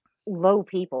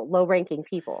people, low ranking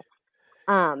people.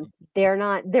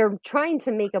 They're trying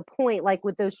to make a point, like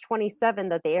with those 27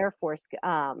 that the Air Force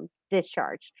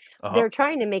discharged. They're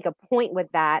trying to make a point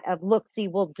with that of, look, see,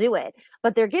 we'll do it,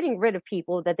 but they're getting rid of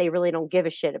people that they really don't give a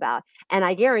shit about. And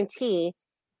I guarantee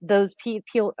those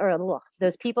people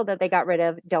that they got rid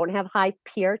of don't have high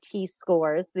PRT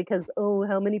scores because, oh,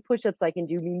 how many push-ups I can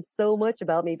do means so much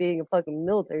about me being a fucking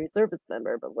military service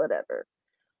member, but whatever.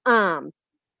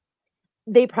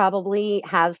 They probably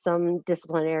have some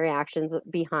disciplinary actions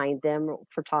behind them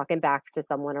for talking back to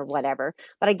someone or whatever.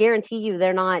 But I guarantee you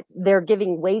they're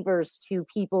giving waivers to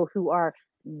people who are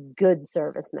good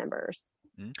service members.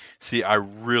 See, I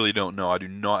really don't know. I do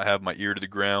not have my ear to the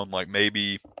ground. Like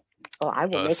maybe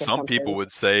some people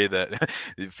would say that.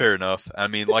 Fair enough. I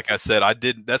mean, like I said,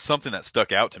 that's something that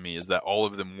stuck out to me, is that all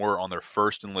of them were on their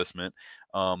first enlistment.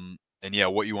 And yeah,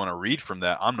 what you want to read from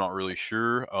that, I'm not really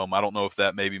sure. I don't know if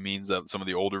that maybe means that some of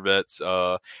the older vets,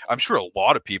 I'm sure a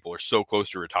lot of people are so close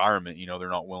to retirement, they're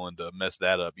not willing to mess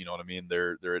that up. You know what I mean?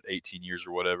 They're at 18 years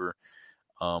or whatever.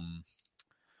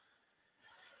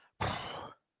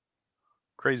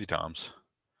 Crazy times.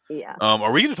 Yeah.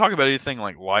 Are we going to talk about anything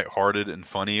like lighthearted and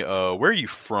funny? Where are you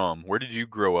from? Where did you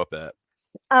grow up at?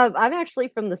 I'm actually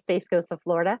from the Space Coast of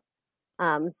Florida.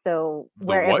 So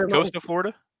what coast of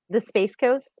Florida? The Space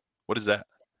Coast. What is that?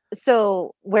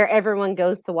 So where everyone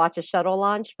goes to watch a shuttle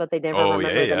launch, but they never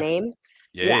remember the name.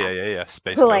 Yeah.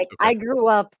 Space so Coast. Like, okay. I grew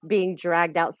up being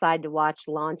dragged outside to watch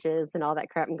launches and all that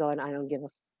crap and going, I don't give a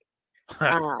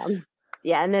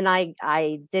yeah, and then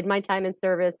I did my time in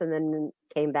service and then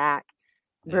came back.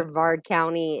 Brevard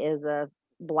County is a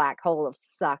black hole of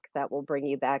suck that will bring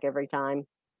you back every time.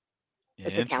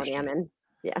 It's the county I'm in.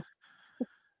 Yeah.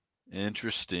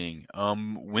 Interesting.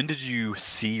 When did you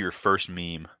see your first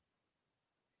meme?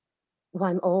 Well,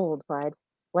 I'm old, bud.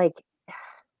 Like,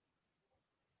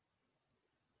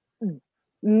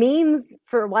 memes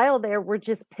for a while there were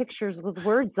just pictures with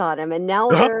words on them, and now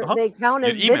they count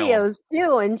as videos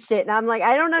too and shit. And I'm like,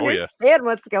 I don't understand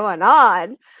what's going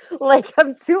on. Like,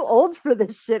 I'm too old for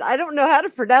this shit. I don't know how to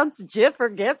pronounce GIF or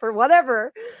GIF or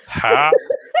whatever.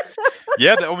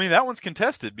 Yeah, that one's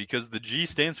contested because the G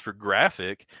stands for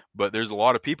graphic, but there's a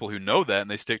lot of people who know that and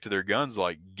they stick to their guns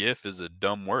like GIF is a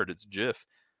dumb word. It's GIF.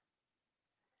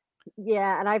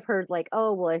 Yeah, and I've heard like,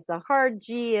 oh, well, it's a hard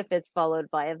G if it's followed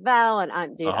by a vowel, and I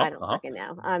don't fucking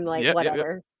know. I'm like,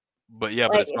 whatever. Yeah. But yeah,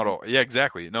 but it's not all. Yeah,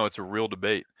 exactly. No, it's a real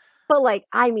debate. But like,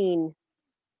 I mean,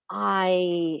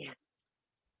 I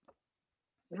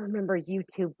remember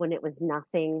YouTube when it was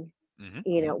nothing.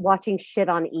 Watching shit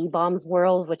on E-Bombs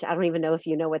World, which I don't even know if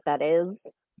you know what that is.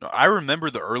 No, I remember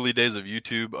the early days of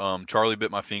YouTube. Charlie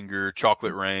Bit My Finger,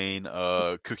 Chocolate Rain,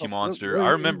 Cookie Monster. I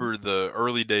remember the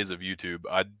early days of YouTube.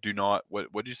 I do not.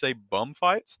 What did you say? Bum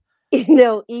fights?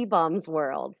 No, E-Bombs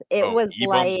World. It was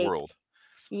E-Bombs World.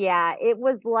 Yeah, it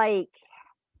was like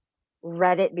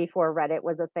Reddit before Reddit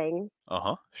was a thing.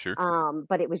 Sure.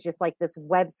 But it was just like this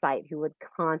website who would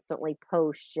constantly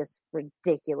post just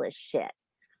ridiculous shit.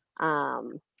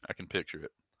 I can picture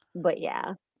it. But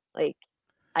yeah, like,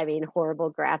 I mean,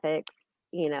 horrible graphics,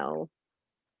 You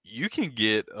can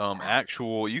get an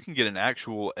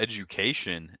actual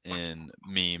education in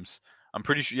memes. I'm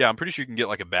pretty sure you can get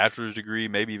like a bachelor's degree,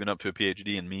 maybe even up to a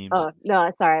PhD in memes. Oh, no,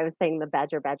 sorry, I was saying the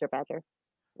badger.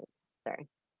 Sorry.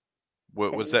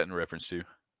 What was that in reference to?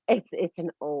 It's an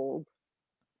old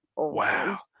wow.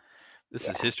 One. This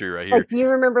is history right here. Like, do you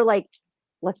remember, like,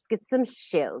 let's get some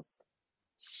shoes?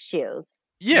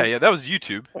 Yeah, that was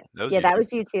YouTube. That was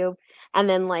YouTube. And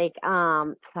then like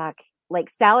like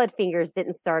Salad Fingers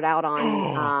didn't start out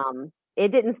on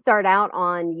it didn't start out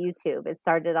on YouTube. It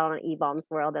started out on E-Bombs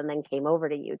World and then came over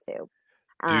to YouTube.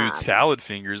 Dude, Salad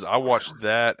Fingers, I watched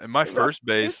that. In my first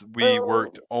base, we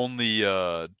worked only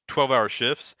 12-hour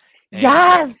shifts.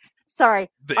 Yes.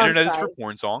 Sorry. The internet is for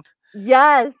porn song.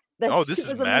 Yes. This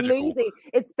is magical. Amazing,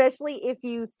 especially if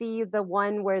you see the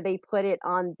one where they put it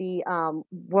on the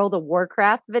World of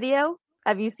Warcraft video.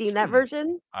 Have you seen that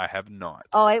version? I have not.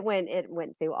 Oh, it went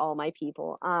through all my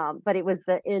people. But it was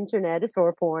the internet is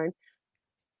for porn.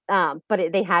 But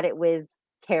they had it with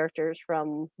characters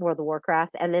from World of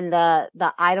Warcraft, and then the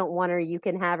I don't want her, you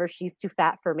can have her, she's too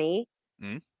fat for me.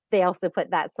 Mm. They also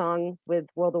put that song with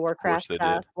World of Warcraft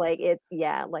stuff. Did. Like it's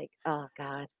like oh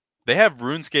god. They have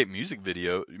RuneScape music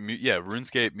video.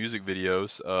 RuneScape music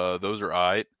videos. Those are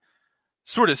aight.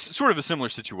 Sort of a similar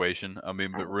situation. I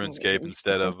mean, but RuneScape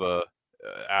instead of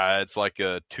it's like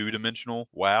a 2-dimensional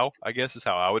WoW, I guess is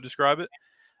how I would describe it.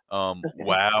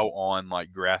 WoW on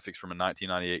like graphics from a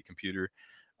 1998 computer.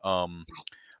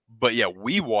 But yeah,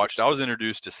 I was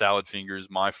introduced to Salad Fingers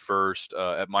at my first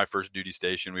duty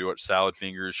station. We watched Salad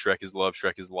Fingers, Shrek is Love,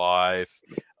 Shrek is Life.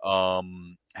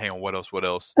 Hang on, what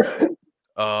else?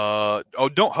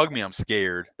 Don't Hug Me, I'm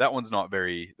Scared. That one's not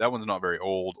very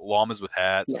old. Llamas with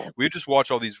Hats. Yeah. We would just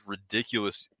watch all these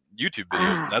ridiculous YouTube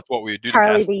videos, and that's what we would do.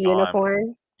 Charlie the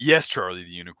Unicorn. Yes, Charlie the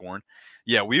Unicorn.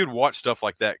 Yeah, we would watch stuff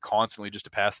like that constantly just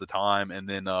to pass the time. And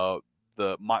then the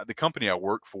company I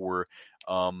work for,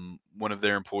 one of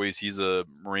their employees, he's a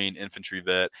Marine infantry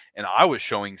vet, and I was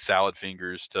showing Salad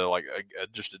Fingers to like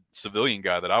just a civilian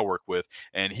guy that I work with,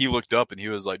 and he looked up and he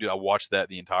was like, "Dude, I watched that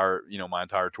my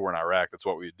entire tour in Iraq. That's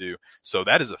what we would do." So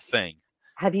that is a thing.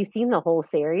 Have you seen the whole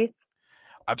series?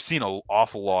 I've seen an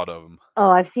awful lot of them. Oh,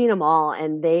 I've seen them all,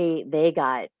 and they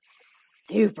got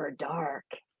super dark.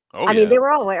 Oh, I mean, they were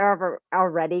all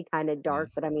already kind of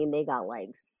dark, but I mean, they got like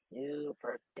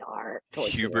super dark.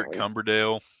 Hubert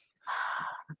Cumberdale.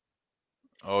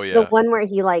 Oh yeah, the one where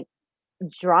he like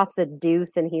drops a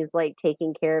deuce and he's like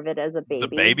taking care of it as a baby. The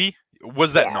baby?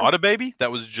 Was that not a baby?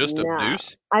 That was just a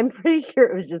deuce? I'm pretty sure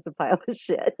it was just a pile of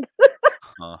shit.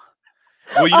 Huh.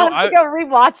 Well, I go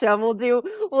rewatch them.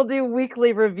 We'll do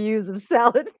weekly reviews of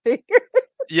Salad Fingers.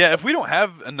 Yeah, if we don't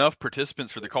have enough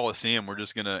participants for the Coliseum, we're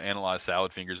just gonna analyze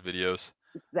Salad Fingers videos.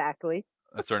 Exactly.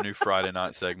 That's our new Friday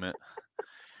night segment.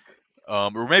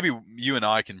 Or maybe you and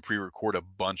I can pre-record a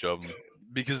bunch of them,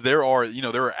 because there are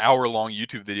hour-long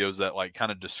YouTube videos that like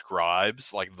kind of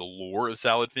describes like the lore of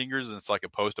Salad Fingers, and it's like a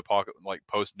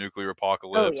post-nuclear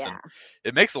apocalypse. Oh, yeah. And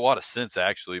it makes a lot of sense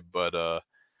actually, but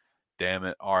damn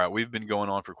it. All right, we've been going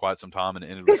on for quite some time and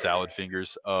ended with Salad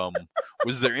Fingers.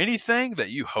 Was there anything that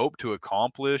you hope to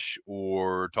accomplish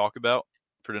or talk about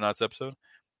for tonight's episode?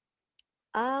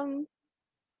 No.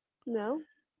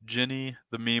 Jenny,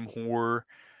 the meme whore,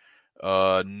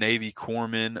 Navy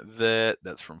corpsman vet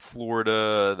that's from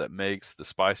Florida that makes the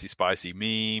spicy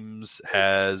memes,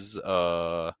 has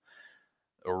a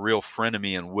real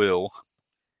frenemy in Will.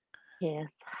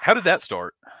 Yes. How did that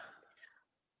start?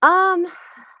 I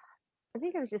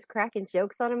think I was just cracking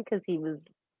jokes on him because he was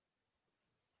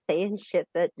saying shit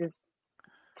that just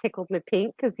tickled me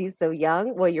pink because he's so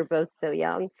young. Well, you're both so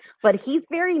young, but he's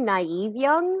very naive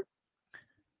young.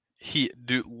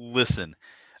 Listen,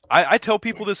 I tell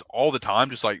people this all the time,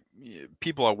 just like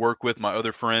people I work with, my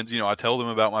other friends, I tell them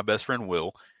about my best friend,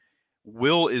 Will.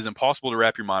 Will is impossible to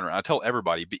wrap your mind around. I tell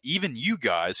everybody, but even you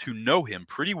guys who know him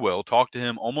pretty well, talk to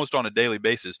him almost on a daily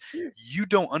basis, you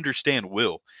don't understand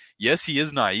Will. Yes, he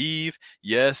is naive.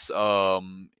 Yes,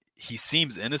 he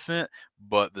seems innocent,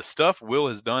 but the stuff Will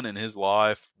has done in his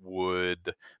life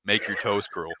would make your toes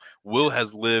curl. Will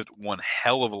has lived one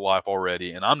hell of a life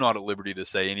already, and I'm not at liberty to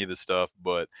say any of this stuff,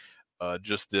 but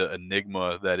just the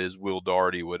enigma that is Will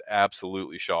Daugherty would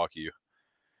absolutely shock you.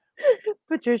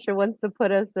 Patricia wants to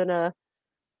put us in a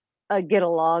get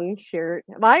along shirt.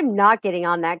 I'm not getting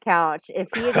on that couch. If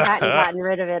he hadn't gotten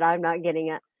rid of it, I'm not getting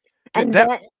it. And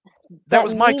that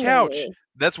was my couch.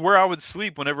 That's where I would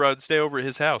sleep whenever I would stay over at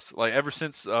his house. Like ever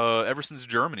since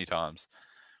Germany times.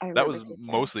 That was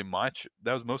mostly my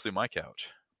couch.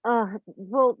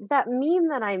 Well, that meme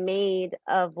that I made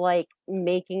of like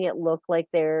making it look like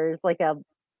there's like a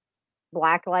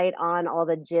black light on all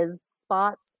the jizz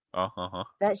spots.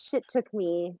 That shit took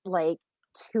me like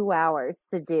 2 hours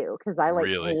to do because I like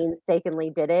painstakingly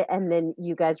did it, and then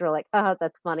you guys were like, "Oh,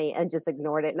 that's funny," and just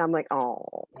ignored it, and I'm like,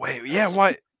 "Oh, wait, yeah,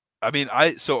 why?" I mean,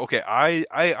 I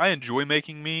enjoy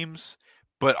making memes,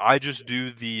 but I just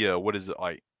do the what is it,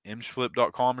 like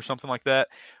imgeflip.com or something like that.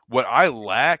 What I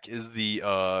lack is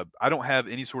I don't have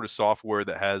any sort of software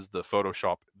that has the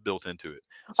Photoshop built into it,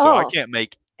 so I can't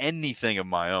make anything of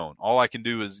my own. All I can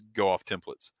do is go off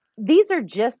templates. These are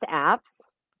just apps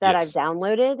that I've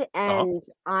downloaded, and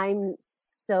I'm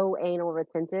so anal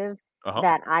retentive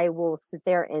that I will sit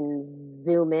there and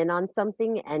zoom in on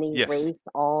something and erase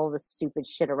all the stupid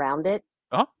shit around it.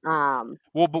 Well,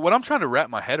 but what I'm trying to wrap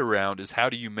my head around is how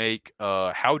do you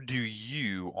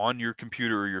on your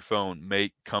computer or your phone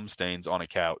make cum stains on a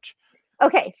couch?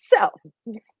 Okay, so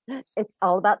it's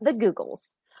all about the Googles.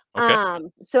 Okay.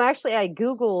 So actually I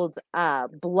Googled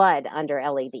blood under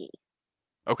LED.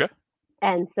 Okay.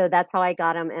 And so that's how I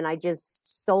got them. And I just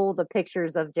stole the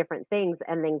pictures of different things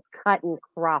and then cut and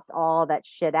cropped all that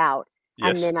shit out.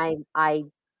 And Yes. then I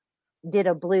did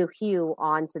a blue hue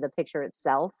onto the picture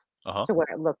itself to where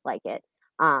it looked like it.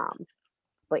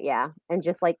 But yeah, and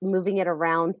just like moving it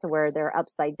around to where they're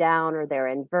upside down or they're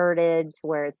inverted to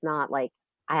where it's not like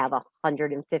I have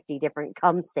 150 different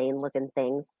cum stain looking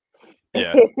things.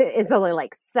 Yeah. It's only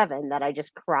like 7 that I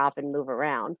just crop and move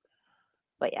around.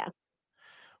 But yeah.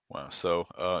 Wow. So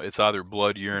it's either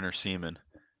blood, urine, or semen.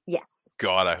 Yes.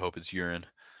 God, I hope it's urine.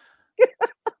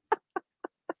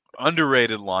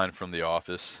 Underrated line from The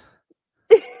Office.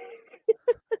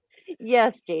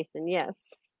 Yes, Jason.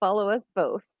 Yes. Follow us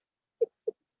both.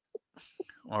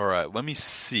 All right. Let me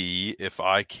see if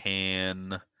I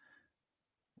can.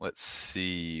 Let's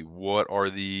see. What are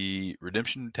the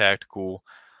Redemption Tactical?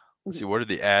 Let's see. What are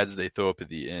the ads they throw up at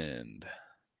the end?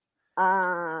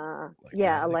 Yeah,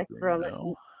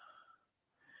 Electrum.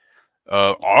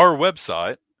 Our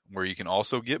website, where you can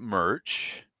also get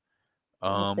merch.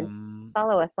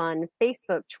 Follow us on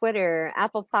Facebook, Twitter,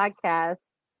 Apple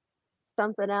Podcasts,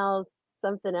 something else,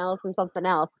 and something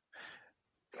else.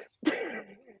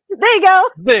 There you go.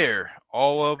 There,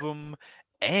 all of them,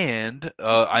 and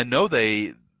I know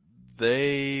they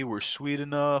were sweet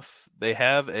enough. They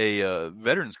have a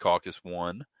Veterans Caucus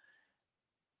one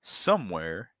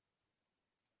somewhere.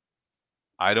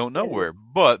 I don't know where,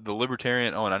 but the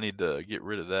Libertarian. Oh, and I need to get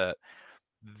rid of that.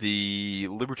 The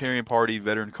Libertarian Party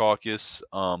Veteran Caucus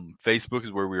Facebook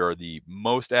is where we are the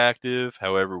most active.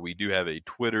 However, we do have a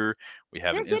Twitter, we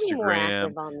have an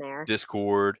Instagram, on there.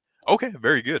 Discord. Okay,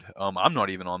 very good. I'm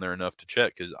not even on there enough to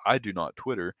check because I do not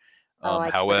Twitter. I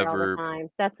Twitter all the time.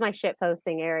 That's my shit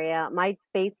posting area. My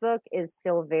Facebook is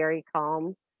still very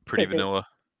calm. Pretty vanilla.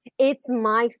 It's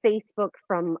my Facebook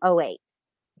from 2008.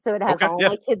 So it has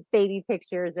my kids' baby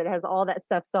pictures. It has all that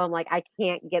stuff. So I'm like, I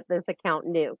can't get this account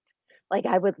nuked. Like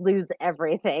I would lose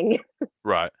everything.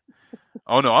 Right.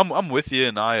 Oh no, I'm with you,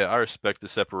 and I respect the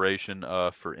separation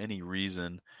for any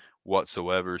reason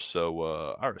whatsoever.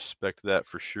 So I respect that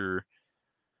for sure.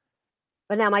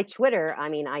 But now my Twitter, I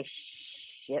mean, I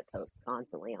shit post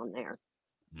constantly on there.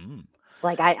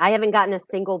 Like I haven't gotten a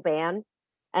single ban,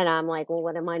 and I'm like, well,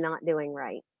 what am I not doing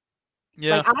right?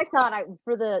 Yeah. Like I thought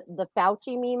for the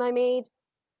Fauci meme I made,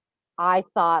 I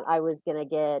thought I was gonna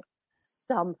get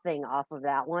something off of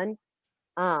that one.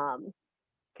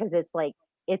 Because it's like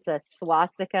it's a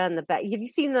swastika in the back. Have you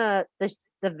seen the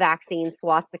vaccine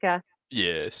swastika?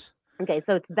 Yes. Okay,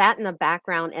 so it's that in the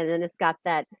background, and then it's got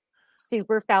that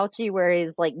super Fauci where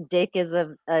his like dick is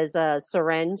a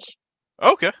syringe.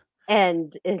 Okay.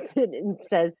 And it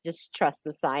says just trust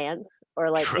the science, or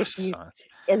like trust if you.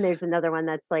 And there's another one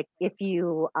that's like if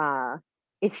you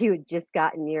had just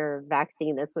gotten your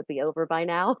vaccine, this would be over by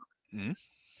now. Mm-hmm.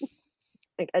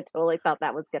 Like I totally thought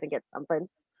that was going to get something,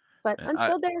 but I'm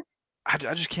still there. I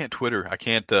just can't Twitter. I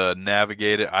can't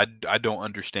navigate it. I don't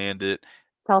understand it.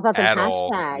 It's all about the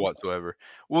hashtags whatsoever.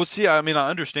 Well, see, I mean, I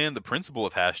understand the principle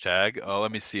of hashtag.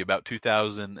 Let me see. About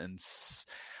 2000 and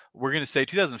we're going to say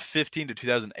 2015 to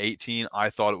 2018.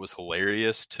 I thought it was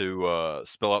hilarious to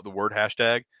spell out the word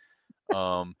hashtag.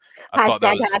 I thought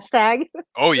that was, hashtag.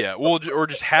 Oh yeah, well, or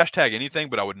just hashtag anything,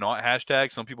 but I would not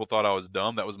hashtag. Some people thought I was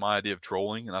dumb. That was my idea of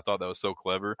trolling, and I thought that was so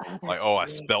clever. I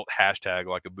spelt hashtag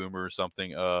like a boomer or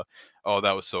something. That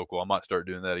was so cool. I might start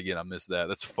doing that again. I missed that.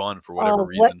 That's fun for whatever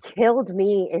reason. What killed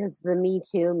me is the Me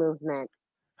Too movement.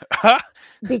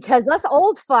 Because us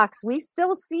old fucks, we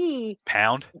still see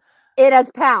pound. It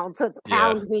as pound, so it's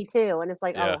pound Me Too, and it's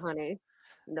like, oh, honey,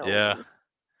 no. Yeah.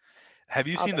 Have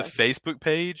you seen the Facebook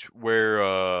page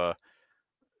where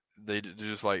they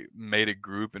just like made a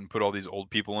group and put all these old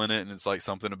people in it, and it's like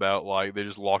something about like they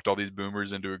just locked all these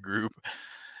boomers into a group?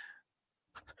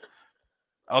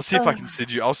 I'll see if I can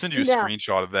send you. I'll send you a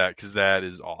screenshot of that because that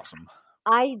is awesome.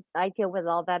 I deal with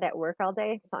all that at work all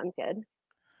day, so I'm good.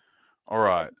 All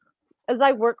right. As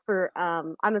I work for,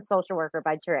 I'm a social worker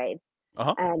by trade,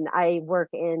 and I work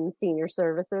in senior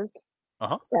services.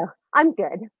 So I'm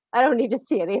good. I don't need to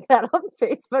see any of that on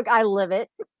Facebook. I live it.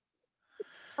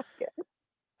 Okay.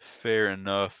 Fair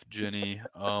enough, Jenny.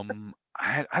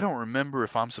 I don't remember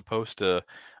if I'm supposed to.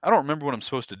 I don't remember what I'm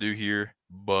supposed to do here.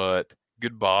 But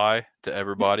goodbye to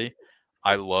everybody.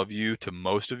 I love you to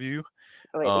most of you.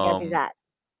 Oh, wait, we gotta do that.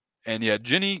 And yeah,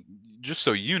 Jenny. Just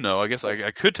so you know, I guess I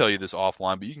could tell you this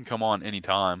offline, but you can come on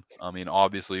anytime. I mean,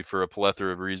 obviously for a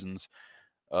plethora of reasons.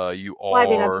 You are. Well, I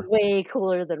mean, I'm way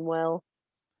cooler than Will.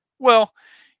 Well,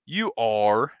 you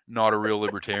are not a real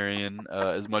libertarian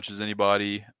as much as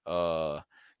anybody. You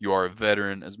are a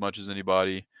veteran as much as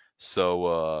anybody.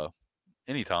 So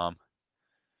anytime.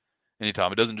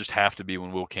 Anytime. It doesn't just have to be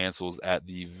when Will cancels at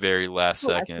the very last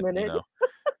second.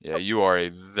 Yeah, you are a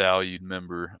valued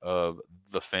member of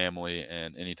the family,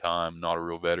 and anytime Not a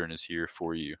Real Veteran is here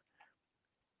for you.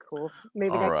 Cool.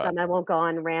 Maybe next time I won't go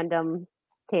on random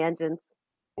tangents.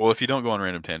 Well, if you don't go on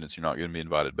random tangents, you're not going to be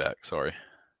invited back. Sorry.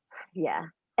 Yeah.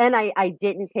 And I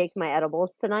didn't take my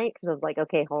edibles tonight because I was like,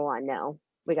 okay, hold on, no.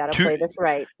 We got to play this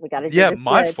right. We got to do this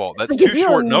my good. fault. That's too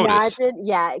short notice.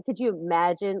 Yeah, could you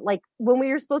imagine? Like, when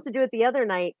we were supposed to do it the other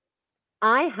night,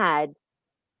 I had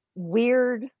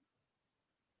weird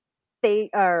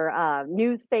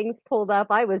news things pulled up.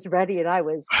 I was ready and I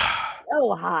was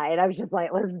so high. And I was just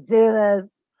like, let's do this.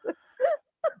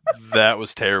 That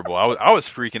was terrible. I was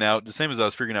freaking out, the same as I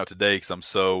was freaking out today because I'm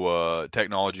so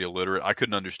technology illiterate. I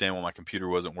couldn't understand why my computer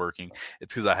wasn't working.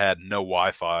 It's because I had no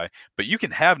Wi-Fi. But you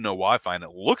can have no Wi-Fi, and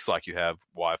it looks like you have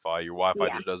Wi-Fi. Your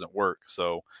Wi-Fi just doesn't work.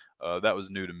 So that was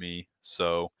new to me.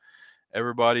 So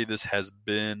everybody, this has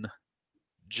been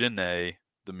Janae,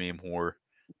 the meme whore,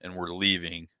 and we're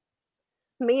leaving.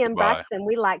 Me and Braxton,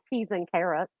 we like peas and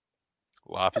carrots.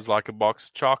 Life is like a box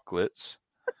of chocolates.